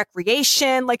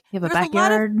 recreation. Like, you have there's a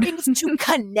lot of things to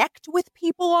connect with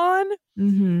people on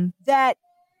that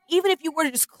even if you were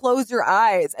to just close your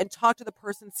eyes and talk to the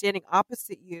person standing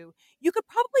opposite you, you could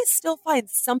probably still find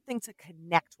something to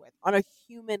connect with on a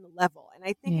human level. And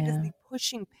I think it is the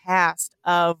pushing past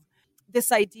of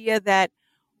this idea that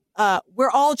we're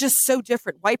all just so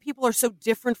different. White people are so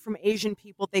different from Asian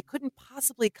people. They couldn't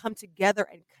possibly come together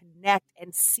and connect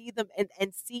and see them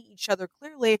and see each other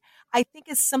clearly, I think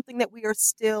is something that we are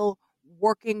still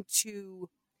working to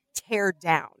tear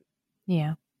down.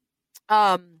 Yeah.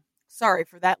 Sorry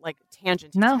for that, like,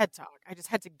 tangent TED Talk. I just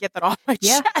had to get that off my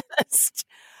chest.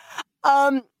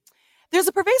 There's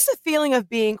a pervasive feeling of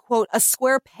being, quote, a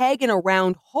square peg in a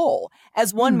round hole,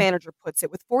 as one manager puts it,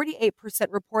 with 48%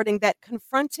 reporting that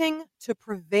confronting to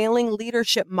prevailing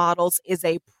leadership models is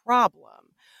a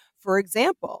problem. For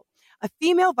example, a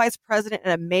female vice president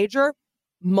at a major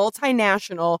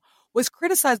multinational was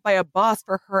criticized by a boss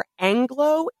for her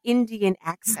Anglo-Indian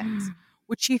accent,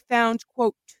 which she found,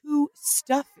 quote, too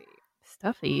stuffy.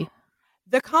 Stuffy.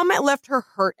 The comment left her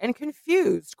hurt and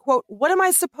confused. Quote, what am I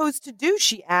supposed to do?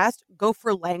 She asked. Go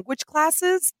for language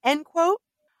classes? End quote.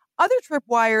 Other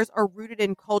tripwires are rooted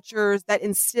in cultures that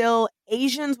instill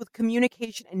Asians with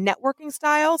communication and networking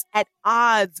styles at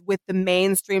odds with the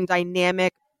mainstream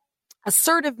dynamic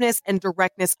assertiveness and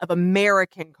directness of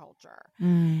American culture.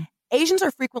 Asians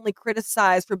are frequently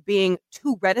criticized for being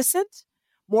too reticent,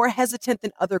 more hesitant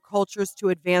than other cultures to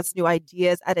advance new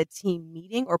ideas at a team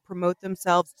meeting or promote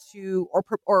themselves to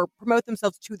promote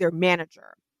themselves to their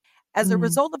manager. As a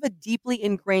result of a deeply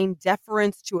ingrained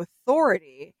deference to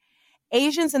authority,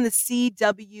 Asians in the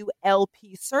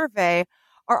CWLP survey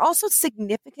are also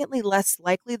significantly less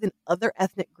likely than other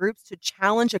ethnic groups to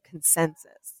challenge a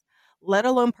consensus, let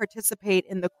alone participate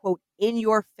in the, quote,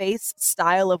 in-your-face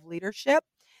style of leadership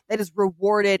that is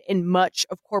rewarded in much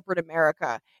of corporate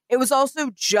America. It was also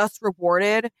just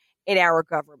rewarded in our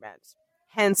government,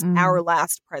 hence our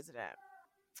last president.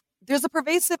 There's a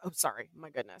pervasive,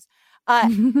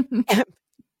 in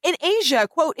Asia,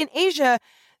 quote, in Asia,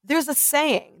 there's a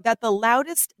saying that the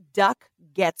loudest duck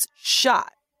gets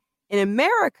shot. In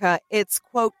America, it's,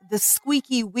 quote, the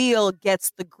squeaky wheel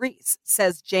gets the grease,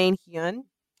 says Jane Hyun.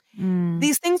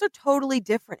 These things are totally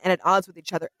different and at odds with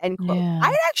each other, end quote. I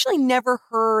had actually never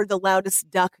heard the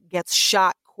loudest duck gets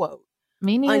shot quote.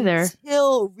 Me neither.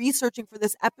 Until researching for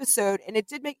this episode, and it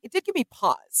did give me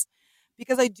pause,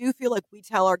 because I do feel like we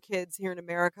tell our kids here in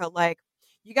America, like,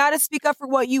 you got to speak up for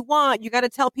what you want. You got to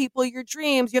tell people your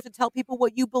dreams. You have to tell people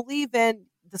what you believe in.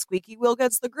 The squeaky wheel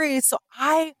gets the grease. So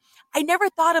I never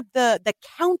thought of the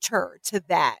counter to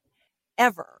that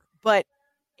ever, but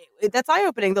that's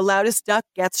eye-opening. The loudest duck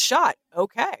gets shot.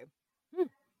 Okay.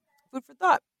 Food for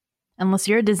thought. Unless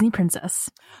you're a Disney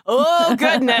princess. Oh,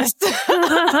 goodness.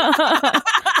 The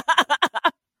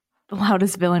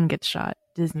loudest villain gets shot.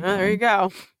 Disney. There you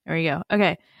go. There we go.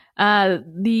 Okay.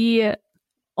 The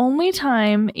only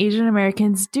time Asian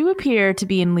Americans do appear to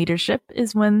be in leadership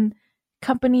is when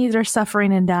companies are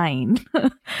suffering and dying.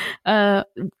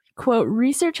 Quote,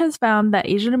 research has found that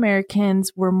Asian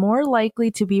Americans were more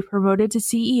likely to be promoted to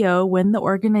CEO when the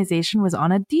organization was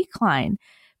on a decline,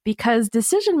 because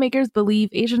decision makers believe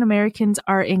Asian Americans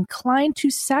are inclined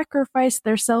to sacrifice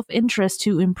their self-interest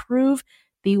to improve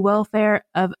the welfare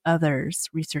of others,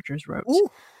 researchers wrote. Ooh.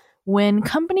 When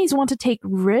companies want to take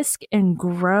risk and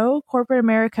grow, corporate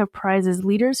America prizes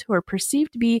leaders who are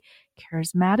perceived to be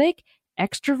charismatic,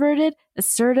 extroverted,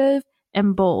 assertive,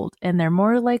 and bold, and they're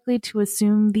more likely to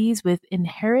assume these are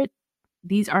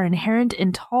inherent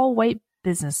in tall white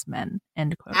businessmen.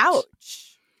 End quote.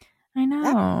 Ouch. I know.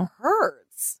 That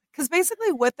hurts. Because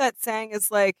basically what that's saying is,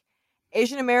 like,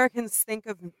 Asian Americans think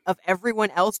of everyone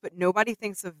else, but nobody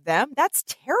thinks of them. That's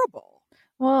terrible.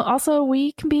 Well, also,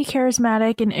 we can be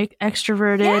charismatic and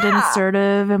extroverted and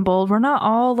assertive and bold. We're not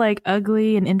all, like,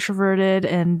 ugly and introverted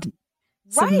and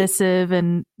submissive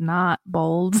and not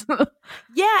bold.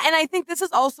 Yeah, and I think this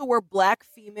is also where Black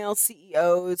female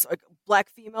CEOs, or Black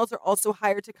females, are also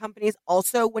hired to companies.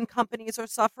 Also, when companies are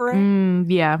suffering,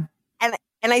 yeah, and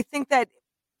I think that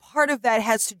part of that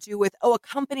has to do with, a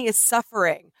company is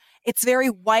suffering. It's very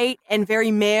white and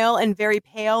very male and very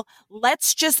pale.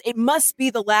 It must be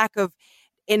the lack of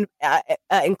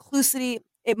inclusivity.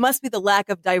 It must be the lack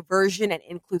of diversion and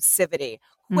inclusivity.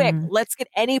 Quick, let's get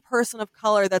any person of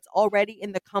color that's already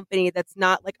in the company that's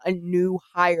not like a new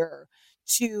hire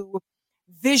to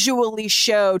visually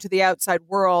show to the outside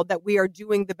world that we are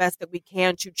doing the best that we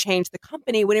can to change the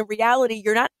company, when in reality,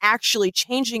 you're not actually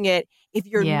changing it if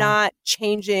you're not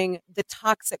changing the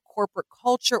toxic corporate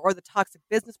culture or the toxic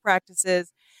business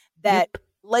practices that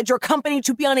led your company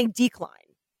to be on a decline.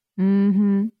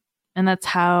 And that's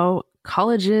how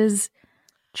colleges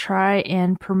try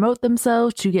and promote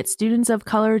themselves to get students of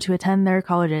color to attend their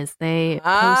colleges. They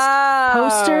post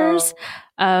posters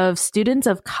of students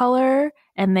of color,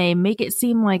 and they make it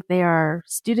seem like they are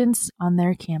students on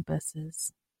their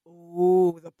campuses.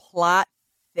 Ooh, the plot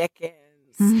thickens.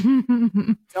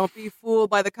 Don't be fooled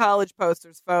by the college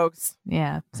posters, folks.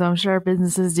 Yeah, so I'm sure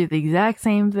businesses do the exact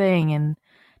same thing, and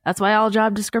that's why all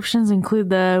job descriptions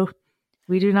include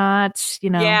we do not, we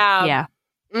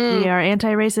are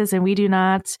anti-racist and we do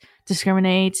not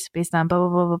discriminate based on blah, blah,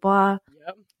 blah, blah, blah.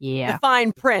 Yep. Yeah. The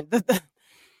fine print, the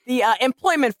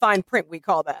employment fine print, we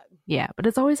call that. Yeah, but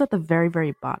it's always at the very,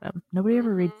 very bottom. Nobody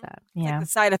ever reads that. It's yeah. like the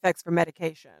side effects for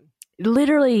medication.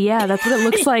 Literally, yeah, that's what it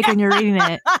looks like when you're reading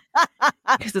it.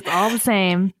 Because it's all the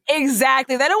same.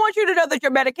 Exactly. They don't want you to know that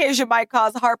your medication might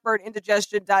cause heartburn,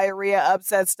 indigestion, diarrhea,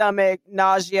 upset stomach,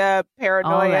 nausea,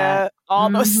 paranoia,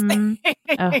 all those things.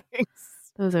 Oh,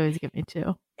 those always get me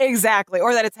too. Exactly.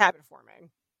 Or that it's habit forming.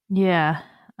 Yeah.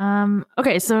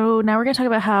 Okay, so now we're going to talk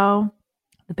about how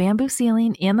the bamboo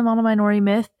ceiling and the model minority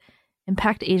myth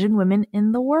impact Asian women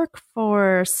in the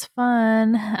workforce.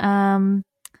 Fun.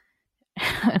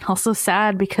 And also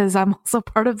sad because I'm also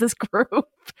part of this group.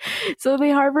 So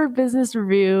the Harvard Business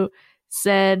Review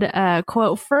said,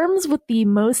 quote, firms with the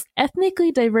most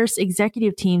ethnically diverse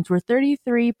executive teams were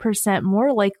 33%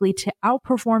 more likely to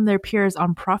outperform their peers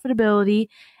on profitability,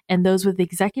 and those with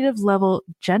executive level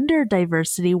gender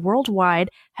diversity worldwide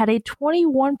had a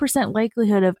 21%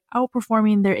 likelihood of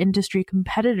outperforming their industry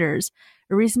competitors.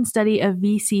 A recent study of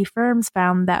VC firms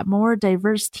found that more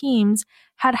diverse teams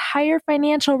had higher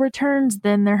financial returns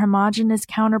than their homogenous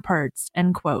counterparts,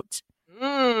 end quote.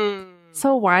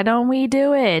 So why don't we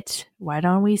do it? Why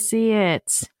don't we see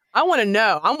it? I want to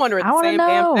know. I'm wondering the same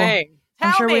damn thing.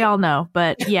 I'm sure we all know,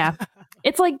 but yeah,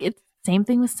 it's same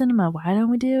thing with cinema. Why don't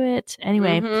we do it?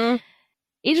 Anyway,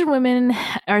 Asian women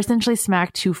are essentially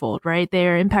smacked twofold, right? They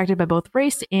are impacted by both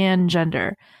race and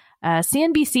gender.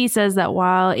 CNBC says that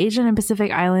while Asian and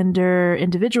Pacific Islander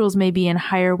individuals may be in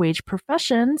higher wage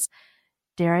professions,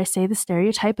 dare I say the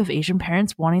stereotype of Asian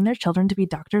parents wanting their children to be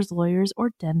doctors, lawyers,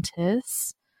 or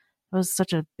dentists. That was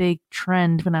such a big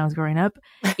trend when I was growing up.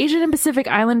 Asian and Pacific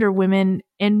Islander women,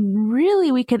 and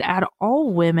really we could add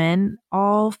all women,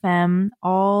 all femme,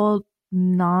 all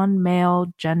non-male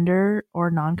gender or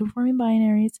non-conforming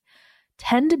binaries,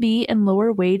 tend to be in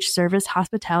lower wage service,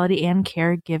 hospitality, and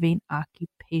caregiving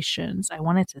occupations. I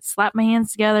wanted to slap my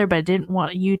hands together, but I didn't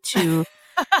want you to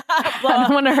I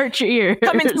don't want to hurt your ears.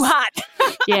 Coming too hot.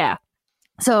 Yeah.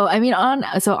 So, I mean, on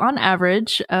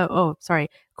average,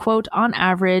 quote, on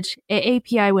average,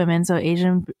 AAPI women, so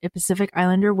Asian Pacific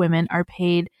Islander women, are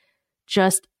paid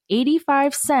just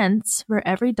 85 cents for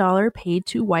every dollar paid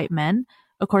to white men,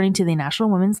 according to the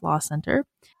National Women's Law Center.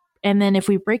 And then if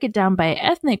we break it down by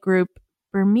ethnic group,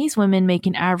 Burmese women make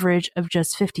an average of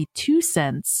just 52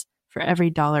 cents for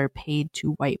every dollar paid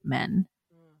to white men,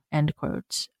 end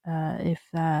quote. If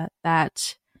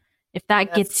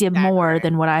that gets you more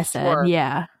than what I said. Sure.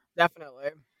 Yeah.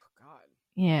 Definitely. God.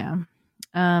 Yeah.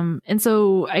 And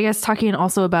so I guess talking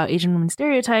also about Asian women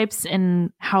stereotypes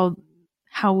and how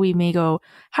we may go,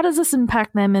 how does this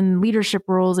impact them in leadership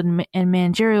roles and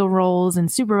managerial roles and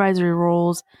supervisory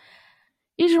roles?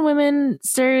 Asian women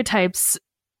stereotypes,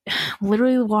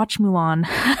 literally watch Mulan.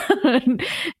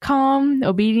 Calm,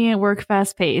 obedient, work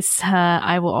fast pace.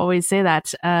 I will always say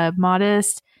that.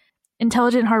 Modest,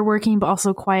 intelligent, hardworking, but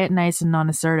also quiet, nice, and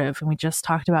non-assertive. And we just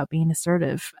talked about being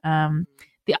assertive.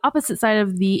 The opposite side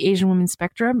of the Asian women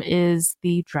spectrum is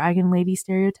the dragon lady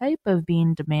stereotype of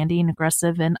being demanding,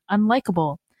 aggressive, and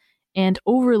unlikable, and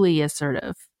overly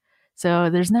assertive.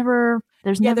 So there's no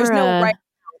right.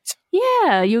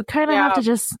 Yeah, you kind of have to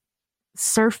just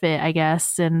surf it, I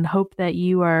guess, and hope that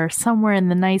you are somewhere in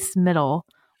the nice middle,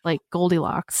 like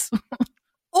Goldilocks.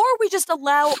 Or we just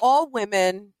allow all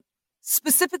women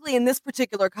specifically in this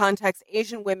particular context,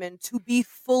 Asian women to be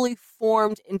fully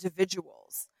formed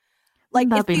individuals. Like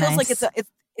That'd it be feels nice. like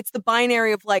it's the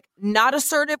binary of like not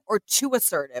assertive or too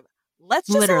assertive. Let's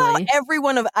just Literally. allow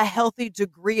everyone of a healthy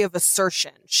degree of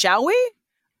assertion, shall we?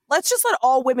 Let's just let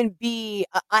all women be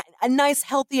a nice,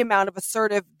 healthy amount of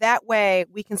assertive. That way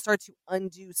we can start to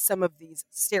undo some of these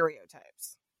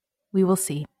stereotypes. We will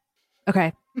see.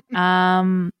 Okay.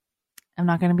 I'm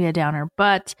not going to be a downer,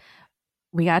 but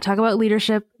we got to talk about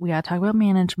leadership. We got to talk about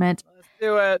management. Let's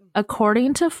do it.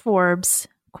 According to Forbes,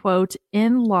 quote,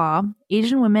 in law,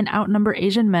 Asian women outnumber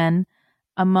Asian men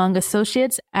among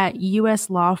associates at U.S.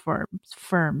 law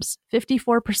firms,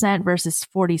 54% versus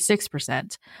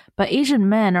 46%. But Asian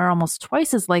men are almost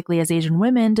twice as likely as Asian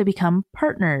women to become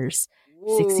partners,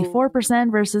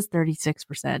 64% versus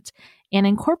 36%. And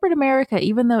in corporate America,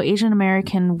 even though Asian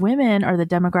American women are the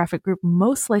demographic group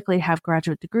most likely to have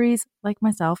graduate degrees, like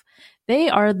myself, they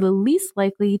are the least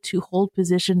likely to hold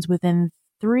positions within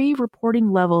 3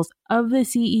 reporting levels of the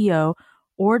CEO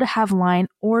or to have line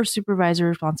or supervisor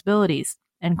responsibilities,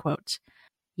 end quote.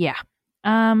 Yeah.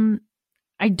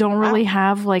 I don't really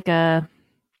have like a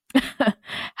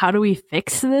how do we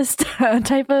fix this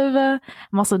type of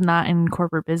I'm also not in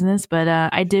corporate business, but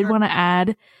I did want to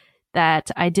add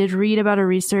that I did read about a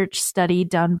research study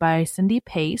done by Cindy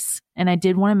Pace, and I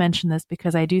did want to mention this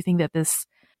because I do think that this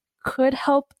could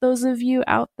help those of you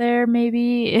out there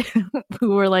maybe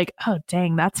who are like, oh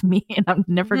dang, that's me and I'm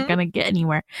never gonna get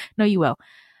anywhere. No, you will.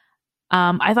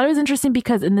 I thought it was interesting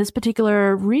because in this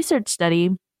particular research study,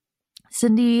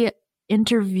 Cindy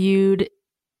interviewed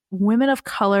women of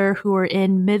color who are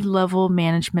in mid-level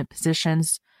management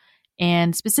positions,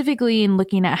 and specifically in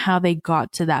looking at how they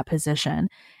got to that position.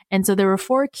 And so there were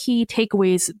 4 key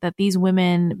takeaways that these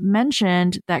women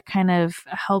mentioned that kind of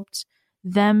helped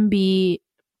them be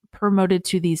promoted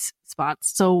to these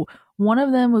spots. So one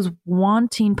of them was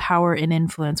wanting power and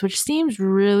influence, which seems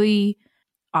really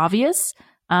obvious,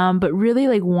 but really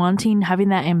like wanting, having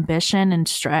that ambition and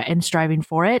striving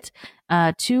for it.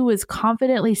 2 was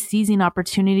confidently seizing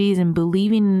opportunities and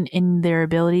believing in their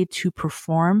ability to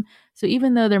perform. So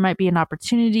even though there might be an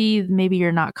opportunity, maybe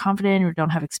you're not confident or don't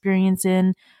have experience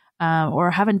in,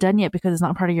 or haven't done yet because it's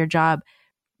not part of your job,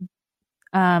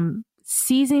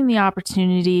 seizing the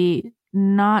opportunity,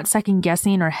 not second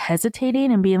guessing or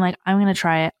hesitating and being like, I'm going to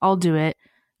try it. I'll do it.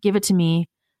 Give it to me.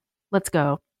 Let's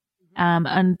go.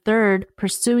 And 3rd,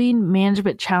 pursuing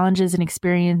management challenges and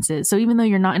experiences. So even though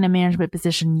you're not in a management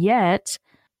position yet,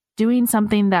 doing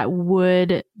something that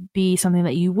would be something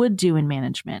that you would do in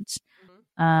management.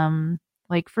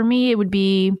 Like for me, it would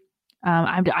be,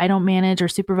 I don't manage or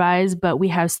supervise, but we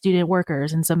have student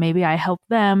workers. And so maybe I help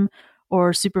them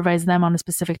or supervise them on a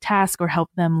specific task or help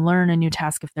them learn a new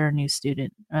task if they're a new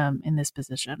student in this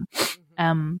position.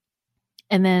 And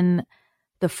then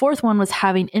the 4th one was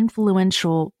having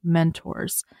influential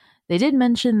mentors. They did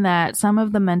mention that some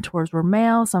of the mentors were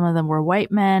male, some of them were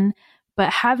white men,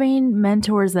 but having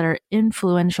mentors that are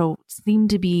influential seemed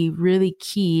to be really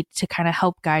key to kind of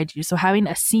help guide you. So having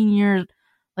a senior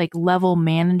like level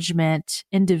management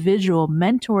individual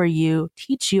mentor you,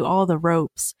 teach you all the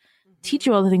ropes, teach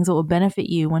you all the things that will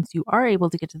benefit you once you are able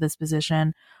to get to this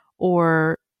position,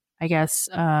 or I guess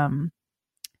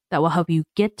that will help you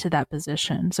get to that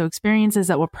position. So experiences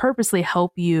that will purposely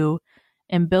help you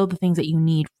and build the things that you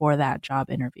need for that job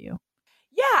interview.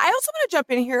 Yeah, I also want to jump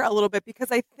in here a little bit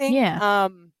because I think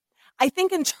I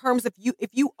think in terms of if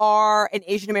you are an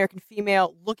Asian American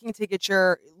female looking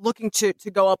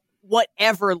to go up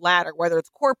whatever ladder, whether it's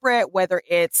corporate, whether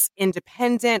it's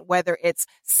independent, whether it's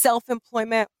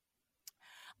self-employment,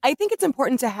 I think it's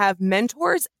important to have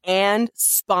mentors and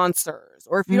sponsors,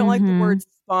 or if you don't like the word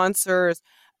sponsors,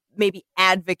 maybe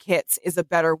advocates is a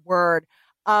better word.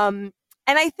 And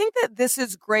I think that this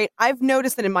is great. I've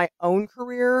noticed that in my own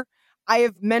career, I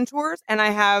have mentors and I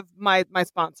have my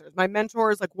sponsors. My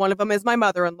mentors, like one of them is my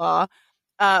mother-in-law.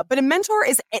 But a mentor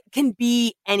can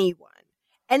be anyone.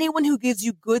 Anyone who gives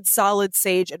you good, solid,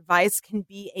 sage advice can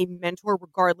be a mentor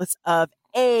regardless of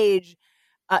age,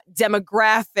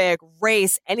 demographic,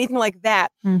 race, anything like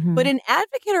that. But an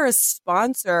advocate or a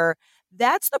sponsor,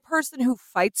 that's the person who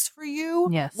fights for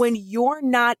you when you're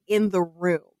not in the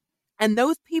room. And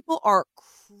those people are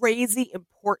crazy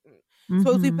important.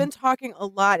 So as we've been talking a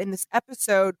lot in this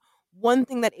episode, one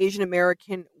thing that Asian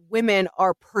American women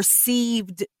are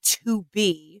perceived to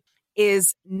be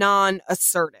is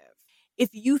non-assertive.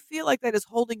 If you feel like that is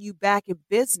holding you back in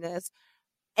business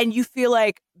and you feel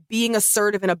like being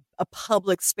assertive in a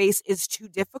public space is too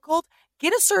difficult,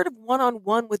 get assertive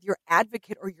one-on-one with your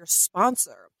advocate or your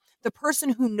sponsor. the person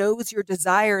who knows your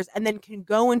desires and then can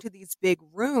go into these big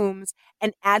rooms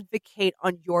and advocate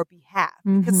on your behalf.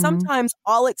 Because sometimes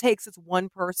all it takes is one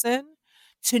person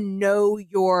to know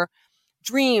your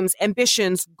dreams,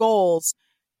 ambitions, goals,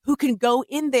 who can go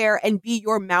in there and be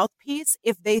your mouthpiece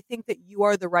if they think that you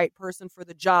are the right person for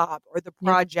the job or the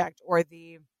project or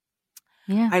the,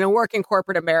 I don't work in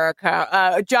corporate America,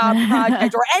 a job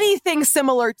project or anything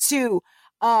similar to.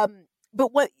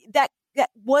 But what that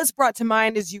was brought to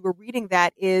mind as you were reading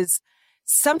that is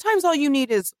sometimes all you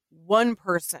need is one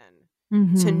person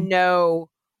to know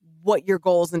what your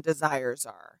goals and desires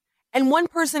are. And one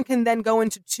person can then go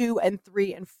into 2 and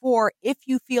 3 and 4 if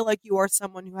you feel like you are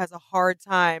someone who has a hard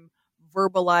time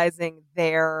verbalizing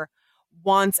their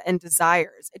wants and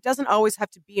desires. It doesn't always have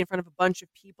to be in front of a bunch of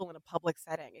people in a public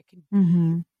setting. It can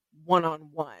be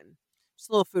one-on-one. Just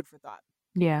a little food for thought.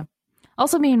 Yeah.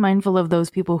 Also being mindful of those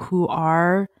people who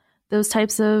are those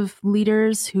types of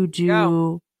leaders who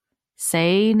do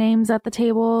say names at the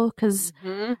table. Because,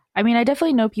 I mean, I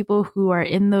definitely know people who are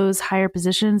in those higher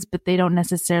positions, but they don't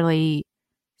necessarily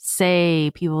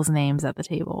say people's names at the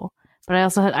table.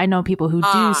 But I know people who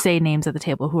do say names at the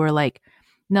table who are like,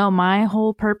 no, my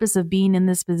whole purpose of being in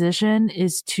this position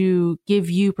is to give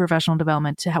you professional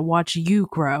development, to watch you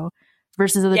grow,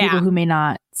 versus other people who may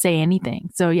not say anything.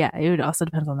 So yeah, it would also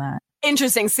depend on that.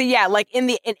 Interesting. So yeah, like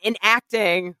in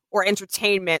acting or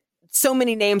entertainment, so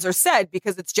many names are said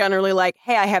because it's generally like,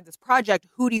 hey, I have this project.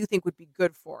 Who do you think would be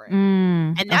good for it?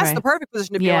 And that's the perfect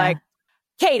position to be like,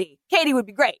 Katie would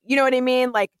be great. You know what I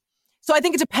mean? Like, so I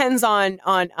think it depends on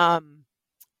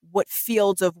what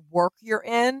fields of work you're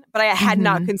in, but I had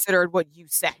not considered what you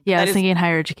said. Yeah, I was thinking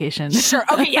higher education. Sure.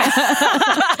 Okay. Yeah.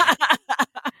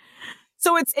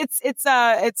 So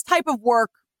it's type of work.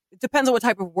 It depends on what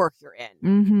type of work you're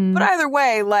in. But either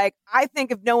way, like, I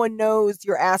think if no one knows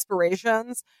your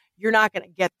aspirations, you're not going to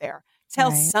get there.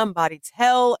 Tell somebody,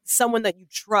 tell someone that you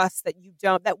trust, that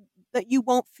you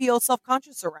won't feel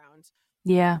self-conscious around.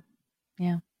 Yeah.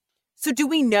 Yeah. So do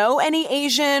we know any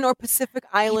Asian or Pacific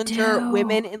Islander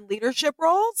women in leadership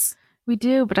roles? We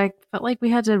do, but I felt like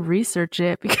we had to research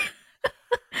it because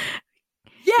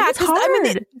yeah, because I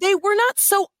mean, they were not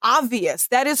so obvious.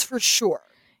 That is for sure.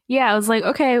 Yeah, I was like,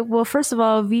 okay, well, first of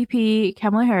all, VP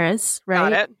Kamala Harris, right?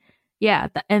 Got it. Yeah,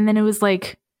 and then it was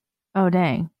like, oh,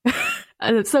 dang.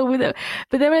 But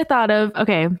then I thought of,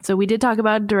 okay, so we did talk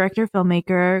about director,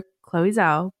 filmmaker, Chloe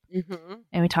Zhao,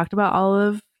 and we talked about all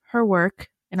of her work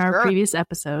in our previous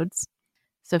episodes.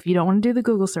 So if you don't want to do the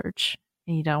Google search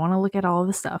and you don't want to look at all of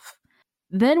the stuff,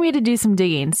 then we had to do some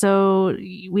digging. So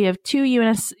we have 2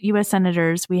 U.S.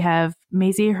 senators. We have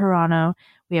Mazie Hirono.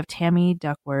 We have Tammy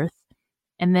Duckworth.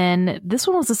 And then this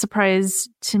one was a surprise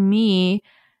to me.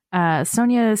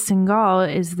 Sonia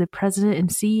Singhal is the president and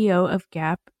CEO of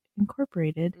Gap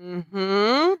Incorporated.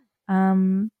 Yeah,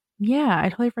 I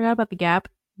totally forgot about the Gap.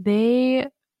 They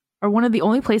are one of the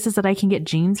only places that I can get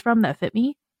jeans from that fit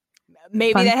me.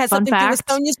 Maybe that has something to do with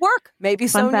Sonia's work. Maybe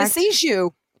Sonia sees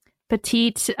you.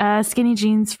 Petite, skinny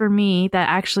jeans for me that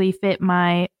actually fit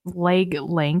my leg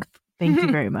length. Thank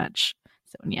you very much,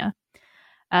 Sonia.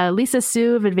 Lisa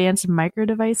Su of Advanced Micro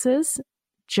Devices.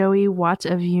 Joey Watt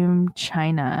of Yum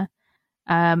China.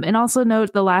 And also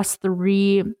note the last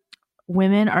 3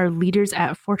 women are leaders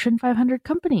at Fortune 500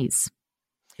 companies.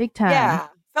 Big time. Yeah.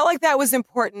 Felt like that was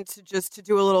important to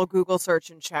do a little Google search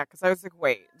and check. Because I was like,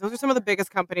 wait, those are some of the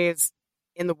biggest companies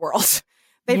in the world.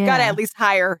 They've got to at least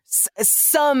hire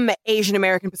some Asian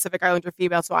American Pacific Islander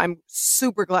female. So I'm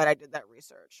super glad I did that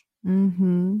research.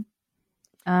 Go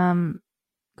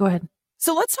ahead.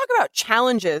 So let's talk about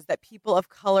challenges that people of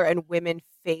color and women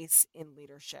face in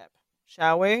leadership,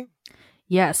 shall we?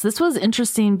 Yes, this was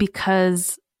interesting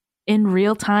because in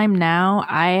real time now,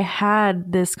 I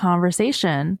had this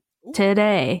conversation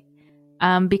today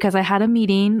because I had a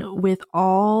meeting with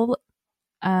all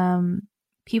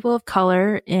people of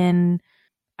color in,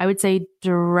 I would say,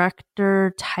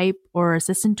 director type or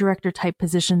assistant director type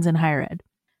positions in higher ed.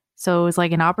 So it was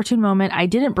like an opportune moment. I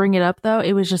didn't bring it up though.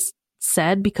 It was just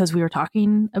said because we were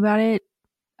talking about it.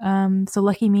 So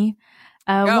lucky me.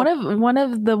 One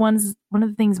of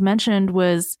the things mentioned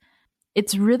was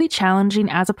it's really challenging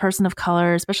as a person of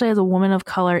color, especially as a woman of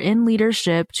color in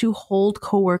leadership, to hold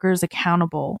coworkers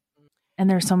accountable. And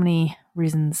there's so many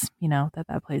reasons,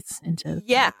 that plays into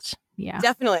that. Yeah,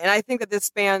 definitely. And I think that this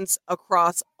spans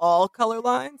across all color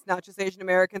lines, not just Asian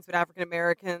Americans, but African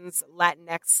Americans,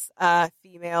 Latinx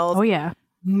females. Oh, yeah.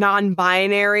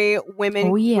 Non-binary women,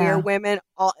 queer women.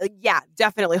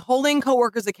 Definitely. Holding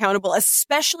coworkers accountable,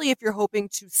 especially if you're hoping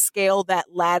to scale that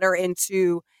ladder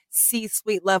into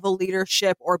C-suite level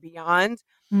leadership or beyond.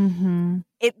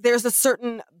 There's a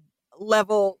certain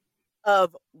level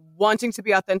of wanting to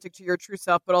be authentic to your true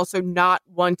self, but also not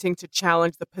wanting to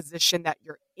challenge the position that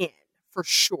you're in, for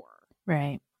sure.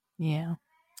 Right. Yeah.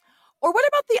 Or what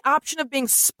about the option of being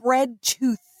spread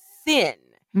too thin?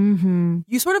 Mm-hmm.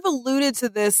 You sort of alluded to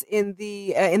this in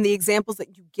the examples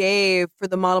that you gave for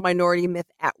the model minority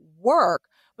myth at work,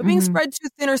 but being spread too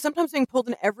thin or sometimes being pulled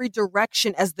in every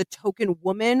direction as the token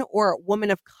woman or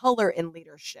woman of color in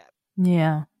leadership.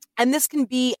 Yeah. And this can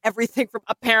be everything from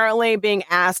apparently being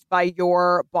asked by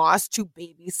your boss to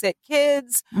babysit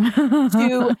kids,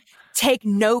 to take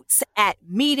notes at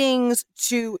meetings,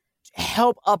 to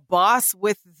help a boss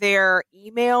with their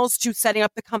emails, to setting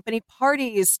up the company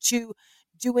parties, to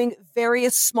doing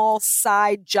various small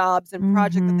side jobs and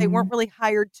projects that they weren't really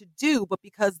hired to do, but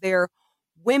because they're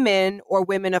women or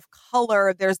women of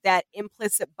color, there's that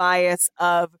implicit bias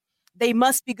of they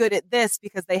must be good at this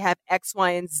because they have X, Y,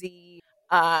 and Z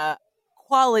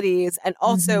qualities, and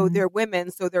also they're women,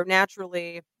 so they're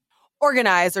naturally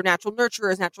organized, they're natural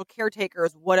nurturers, natural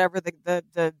caretakers, whatever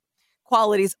the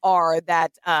qualities are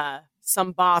that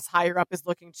some boss higher up is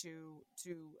looking to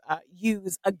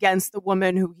use against the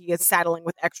woman who he is saddling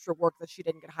with extra work that she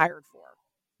didn't get hired for.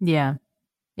 Yeah.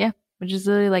 Yeah. Which is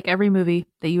really like every movie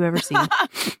that you ever see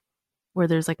where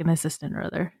there's like an assistant or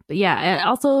other. But yeah,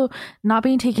 also not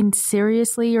being taken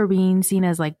seriously or being seen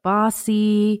as like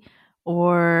bossy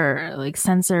or like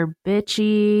censor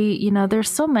bitchy. You know, there's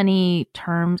so many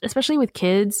terms, especially with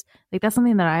kids. Like that's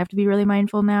something that I have to be really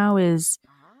mindful now is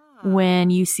when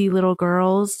you see little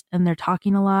girls and they're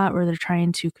talking a lot or they're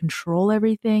trying to control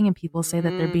everything and people say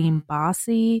that they're being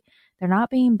bossy. They're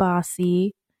not being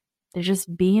bossy. They're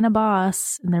just being a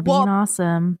boss and they're being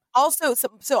awesome. Also,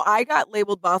 so I got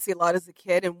labeled bossy a lot as a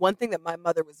kid. And one thing that my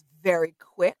mother was very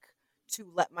quick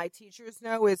to let my teachers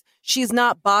know is she's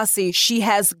not bossy. She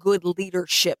has good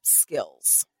leadership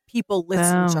skills. People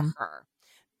listen to her.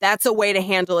 That's a way to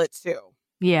handle it too.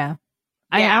 Yeah.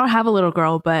 I don't have a little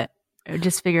girl, but I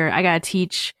just figure I got to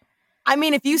teach. I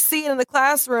mean, if you see it in the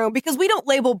classroom, because we don't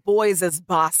label boys as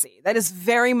bossy. That is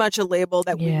very much a label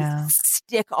that we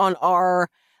stick on our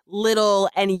little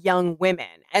and young women.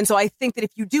 And so I think that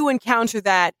if you do encounter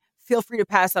that, feel free to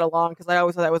pass that along, because I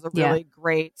always thought that was a really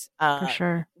great for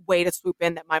sure way to swoop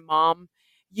in that my mom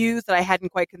used that I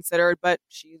hadn't quite considered, but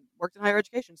she worked in higher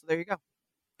education. So there you go.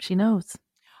 She knows.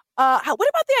 What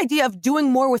about the idea of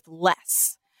doing more with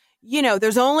less? You know,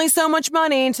 there's only so much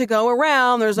money to go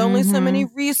around. There's only so many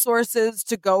resources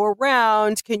to go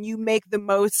around. Can you make the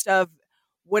most of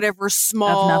whatever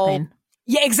small... Of nothing.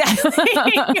 Yeah, exactly.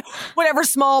 Whatever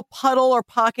small puddle or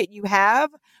pocket you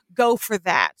have, go for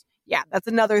that. Yeah, that's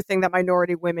another thing that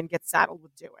minority women get saddled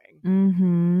with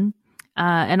doing.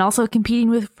 And also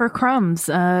competing for crumbs.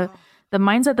 The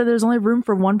mindset that there's only room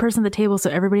for one person at the table, so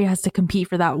everybody has to compete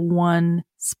for that one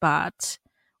spot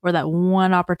or that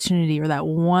one opportunity or that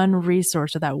one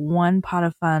resource or that one pot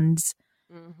of funds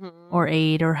or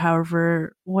aid or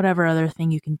however, whatever other thing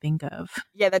you can think of.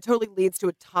 Yeah, that totally leads to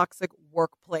a toxic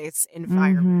workplace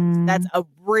environment. That's a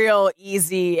real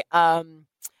easy place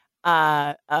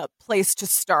to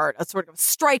start, a sort of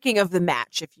striking of the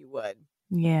match, if you would.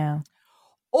 Yeah.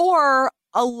 Or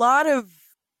a lot of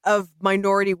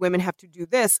minority women have to do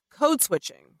this, code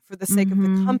switching for the sake of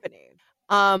the company.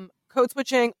 Code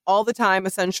switching all the time,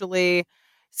 essentially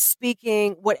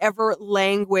speaking whatever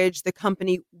language the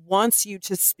company wants you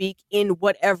to speak in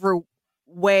whatever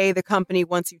way the company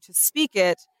wants you to speak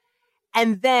it.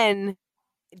 And then,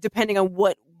 depending on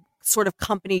what sort of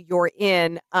company you're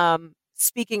in,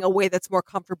 speaking a way that's more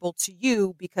comfortable to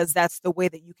you because that's the way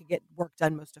that you can get work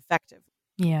done most effectively.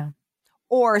 Yeah.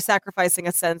 Or sacrificing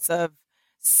a sense of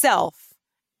self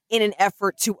in an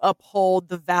effort to uphold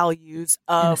the values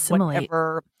of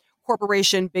whatever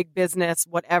corporation, big business,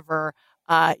 whatever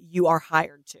you are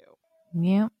hired to.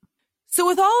 Yeah. So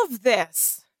with all of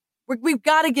this, we've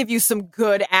got to give you some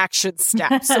good action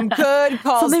steps, some good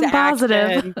calls to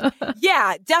positive. action.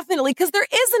 Yeah, definitely, because there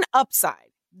is an upside.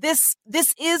 This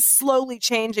is slowly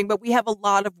changing, but we have a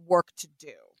lot of work to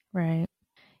do. Right.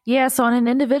 Yeah. So on an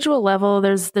individual level,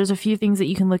 there's a few things that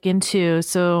you can look into.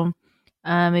 So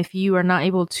if you are not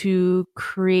able to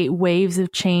create waves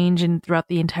of change and throughout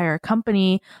the entire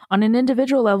company, on an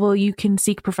individual level, you can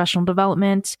seek professional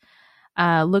development,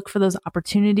 look for those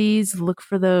opportunities, look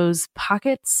for those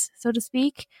pockets, so to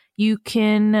speak. You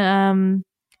can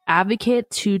advocate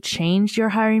to change your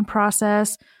hiring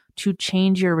process, to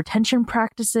change your retention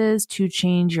practices, to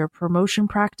change your promotion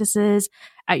practices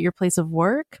at your place of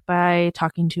work by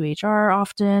talking to HR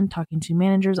often, talking to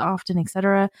managers often,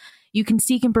 etc. You can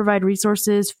seek and provide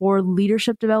resources for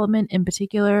leadership development in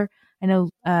particular. I know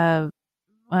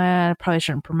I probably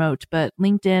shouldn't promote, but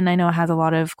LinkedIn, I know, has a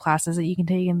lot of classes that you can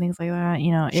take and things like that.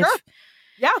 Sure.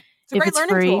 Yeah. It's a great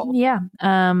learning tool. Yeah.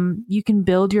 You can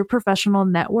build your professional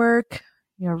network,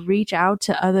 reach out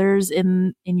to others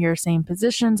in your same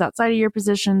positions, outside of your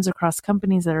positions, across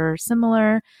companies that are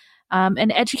similar,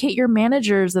 and educate your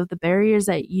managers of the barriers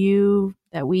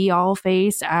that we all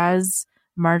face as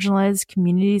marginalized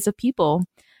communities of people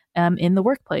in the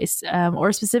workplace.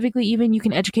 Or specifically, even you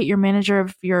can educate your manager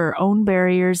of your own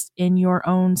barriers in your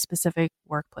own specific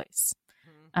workplace.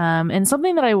 And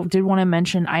something that I did want to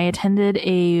mention, I attended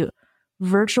a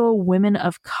virtual Women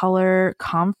of Color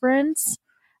conference,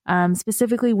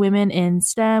 specifically women in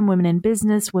STEM, women in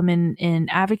business, women in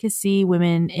advocacy,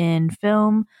 women in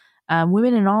film,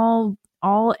 women in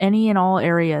any and all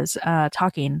areas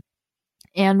talking.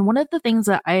 And one of the things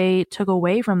that I took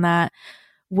away from that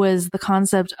was the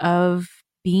concept of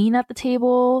being at the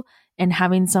table and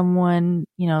having someone,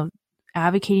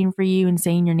 advocating for you and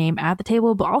saying your name at the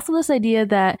table, but also this idea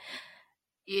that,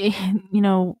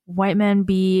 white men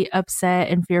be upset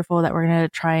and fearful that we're going to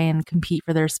try and compete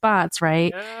for their spots,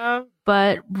 right? Yeah.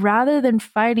 But rather than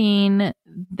fighting,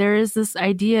 there is this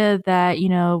idea that,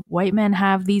 white men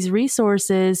have these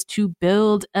resources to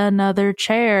build another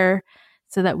chair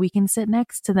so that we can sit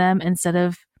next to them instead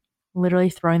of literally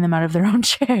throwing them out of their own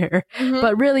chair. Mm-hmm.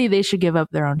 But really, they should give up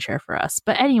their own chair for us.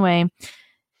 But anyway,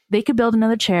 they could build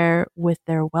another chair with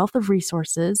their wealth of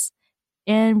resources,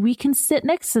 and we can sit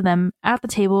next to them at the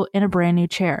table in a brand new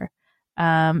chair,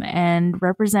 and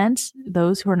represent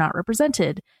those who are not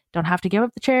represented. Don't have to give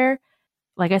up the chair.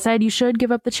 Like I said, you should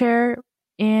give up the chair,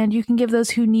 and you can give those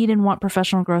who need and want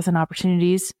professional growth and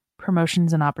opportunities,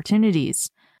 promotions and opportunities.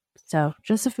 So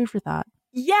just a food for thought.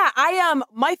 Yeah,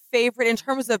 my favorite in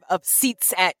terms of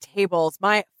seats at tables,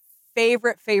 my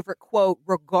favorite quote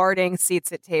regarding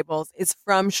seats at tables is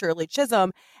from Shirley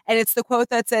Chisholm. And it's the quote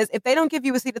that says, if they don't give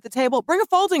you a seat at the table, bring a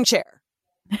folding chair.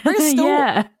 Bring a stool.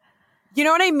 Yeah. You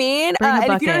know what I mean?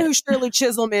 And if you don't know who bucket. Shirley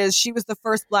Chisholm is, she was the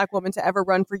first Black woman to ever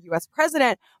run for U.S.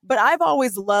 president. But I've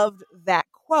always loved that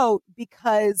quote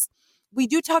because we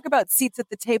do talk about seats at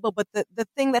the table, but the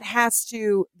thing that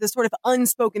the sort of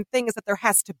unspoken thing is that there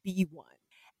has to be one.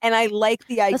 And I like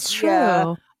the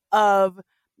idea of,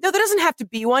 no, there doesn't have to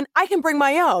be one. I can bring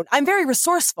my own. I'm very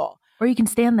resourceful. Or you can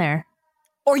stand there.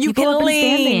 Or you People can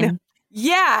lean. standing.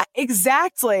 Yeah,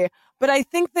 exactly. But I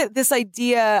think that this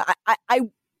idea,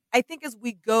 I think as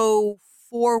we go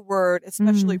forward,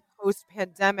 especially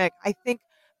post-pandemic, I think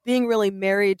being really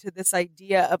married to this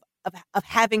idea of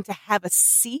having to have a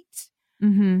seat,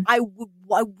 I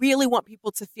really want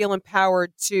people to feel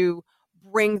empowered to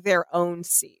bring their own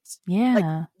seat. Yeah.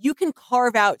 Like you can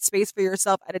carve out space for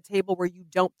yourself at a table where you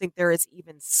don't think there is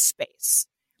even space.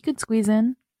 You could squeeze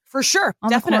in. For sure.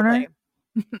 On Definitely.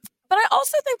 the corner. But I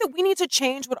also think that we need to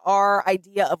change what our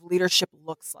idea of leadership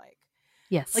looks like.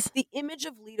 Yes. Like the image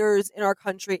of leaders in our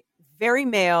country, very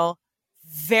male,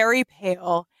 very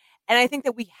pale. And I think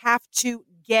that we've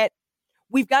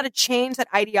got to change that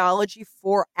ideology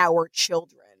for our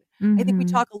children. I think we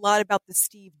talk a lot about the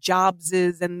Steve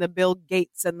Jobses and the Bill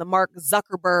Gates and the Mark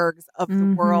Zuckerbergs of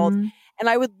the world. And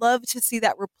I would love to see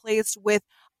that replaced with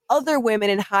other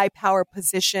women in high power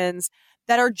positions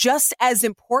that are just as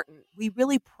important. We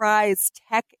really prize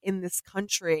tech in this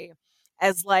country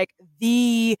as like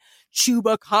the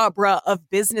chupacabra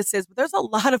of businesses. But there's a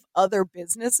lot of other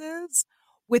businesses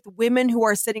with women who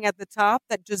are sitting at the top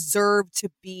that deserve to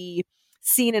be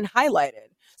seen and highlighted.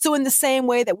 So in the same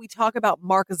way that we talk about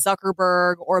Mark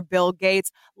Zuckerberg or Bill Gates,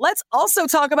 let's also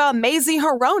talk about Mazie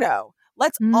Hirono.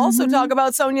 Let's also talk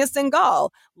about Sonia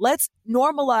Singhal. Let's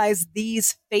normalize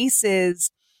these faces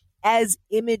as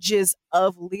images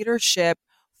of leadership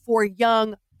for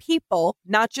young people,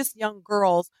 not just young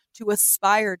girls, to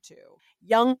aspire to.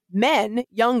 Young men,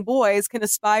 young boys can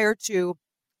aspire to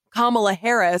Kamala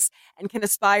Harris and can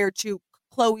aspire to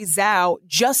Chloe Zhao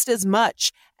just as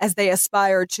much as they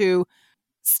aspire to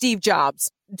Steve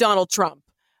Jobs, Donald Trump,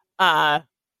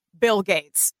 Bill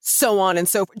Gates, so on and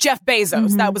so forth. Jeff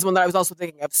Bezos, that was one that I was also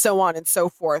thinking of, so on and so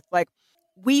forth. Like,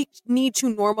 we need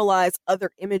to normalize other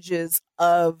images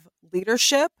of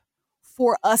leadership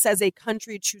for us as a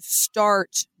country to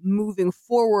start moving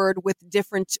forward with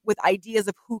ideas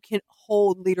of who can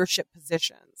hold leadership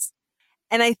positions.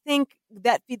 And I think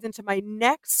that feeds into my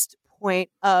next point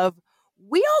of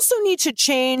we also need to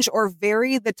change or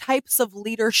vary the types of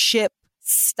leadership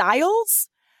styles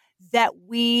that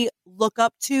we look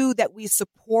up to, that we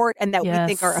support, and that we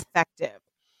think are effective.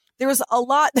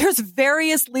 There's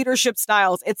various leadership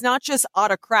styles. It's not just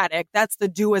autocratic. That's the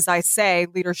do as I say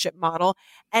leadership model.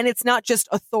 And it's not just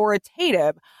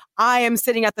authoritative. I am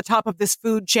sitting at the top of this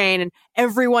food chain and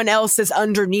everyone else is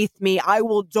underneath me. I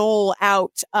will dole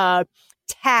out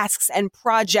tasks and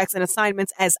projects and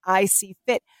assignments as I see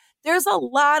fit. There's a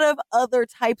lot of other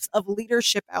types of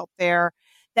leadership out there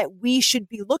that we should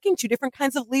be looking to, different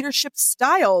kinds of leadership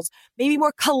styles, maybe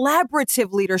more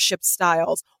collaborative leadership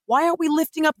styles. Why aren't we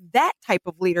lifting up that type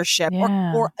of leadership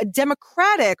or a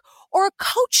democratic or a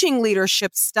coaching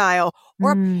leadership style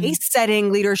or a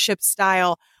pace-setting leadership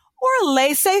style or a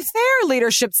laissez-faire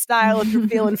leadership style if you're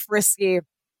feeling frisky?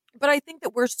 But I think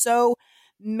that we're so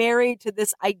married to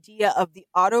this idea of the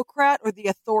autocrat or the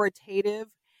authoritative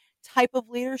type of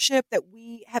leadership that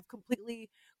we have completely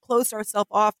closed ourselves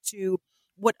off to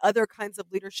what other kinds of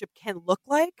leadership can look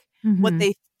like, what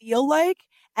they feel like,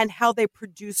 and how they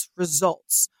produce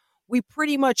results. We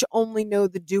pretty much only know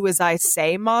the do as I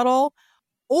say model.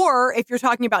 Or if you're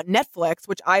talking about Netflix,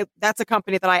 that's a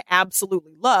company that I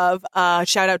absolutely love.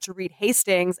 Shout out to Reed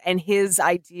Hastings and his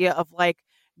idea of like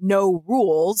no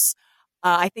rules.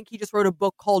 I think he just wrote a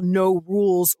book called No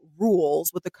Rules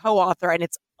Rules with a co-author, and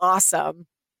it's awesome.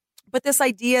 But this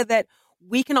idea that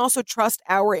we can also trust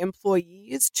our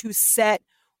employees to set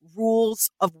rules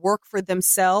of work for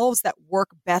themselves that work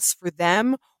best for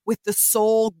them with the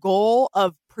sole goal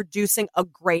of producing a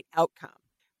great outcome.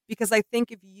 Because I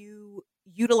think if you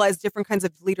utilize different kinds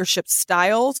of leadership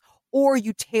styles or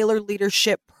you tailor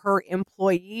leadership per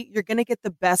employee, you're going to get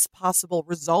the best possible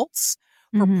results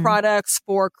for products,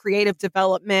 for creative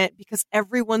development, because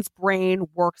everyone's brain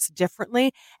works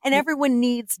differently and everyone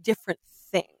needs different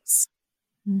things.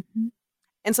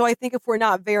 And so I think if we're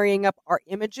not varying up our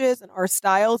images and our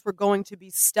styles, we're going to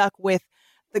be stuck with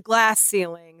the glass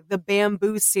ceiling, the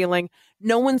bamboo ceiling.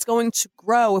 No one's going to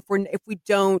grow if we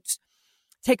don't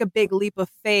take a big leap of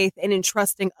faith in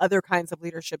entrusting other kinds of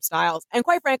leadership styles. And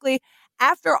quite frankly,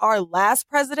 after our last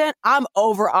president, I'm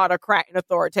over autocrat and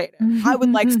authoritative. I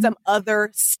would like some other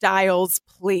styles,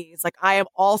 please. Like I am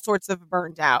all sorts of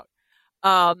burned out.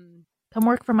 Come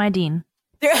work for my dean.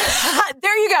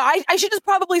 There you go. I should just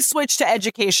probably switch to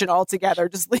education altogether.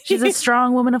 She's a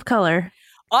strong woman of color.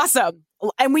 Awesome.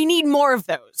 And we need more of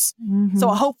those. So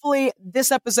hopefully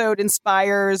this episode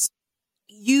inspires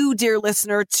you, dear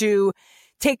listener, to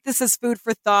take this as food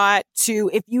for thought.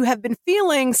 To if you have been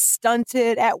feeling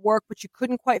stunted at work, but you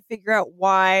couldn't quite figure out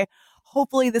why,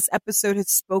 hopefully this episode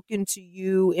has spoken to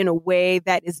you in a way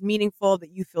that is meaningful, that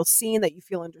you feel seen, that you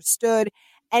feel understood.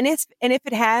 And if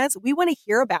it has, we want to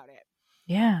hear about it.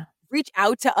 Yeah. Reach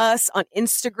out to us on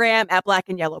Instagram at Black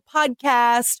and Yellow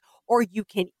Podcast, or you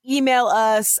can email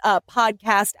us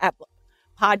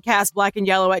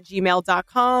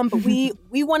podcastblackandyellow@gmail.com. But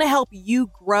we want to help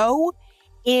you grow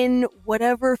in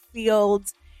whatever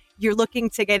field you're looking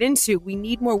to get into. We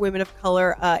need more women of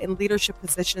color in leadership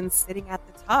positions sitting at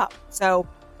the top. So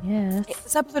if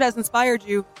this episode has inspired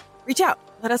you, reach out.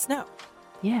 Let us know.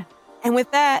 Yeah. And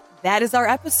with that is our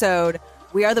episode.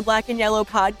 We are the Black and Yellow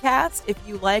Podcast. If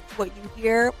you liked what you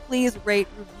hear, please rate,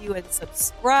 review, and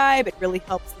subscribe. It really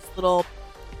helps this little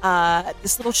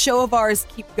show of ours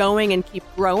keep going and keep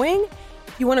growing.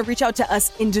 If you want to reach out to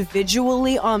us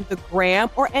individually on the gram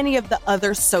or any of the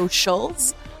other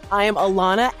socials, I am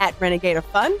Alana at Renegade of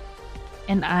Fun.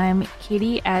 And I'm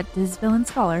Katie at This Villain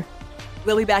Scholar.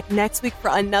 We'll be back next week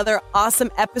for another awesome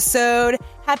episode.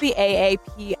 Happy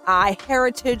AAPI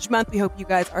Heritage Month. We hope you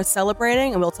guys are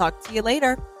celebrating, and we'll talk to you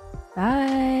later.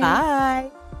 Bye.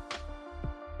 Bye.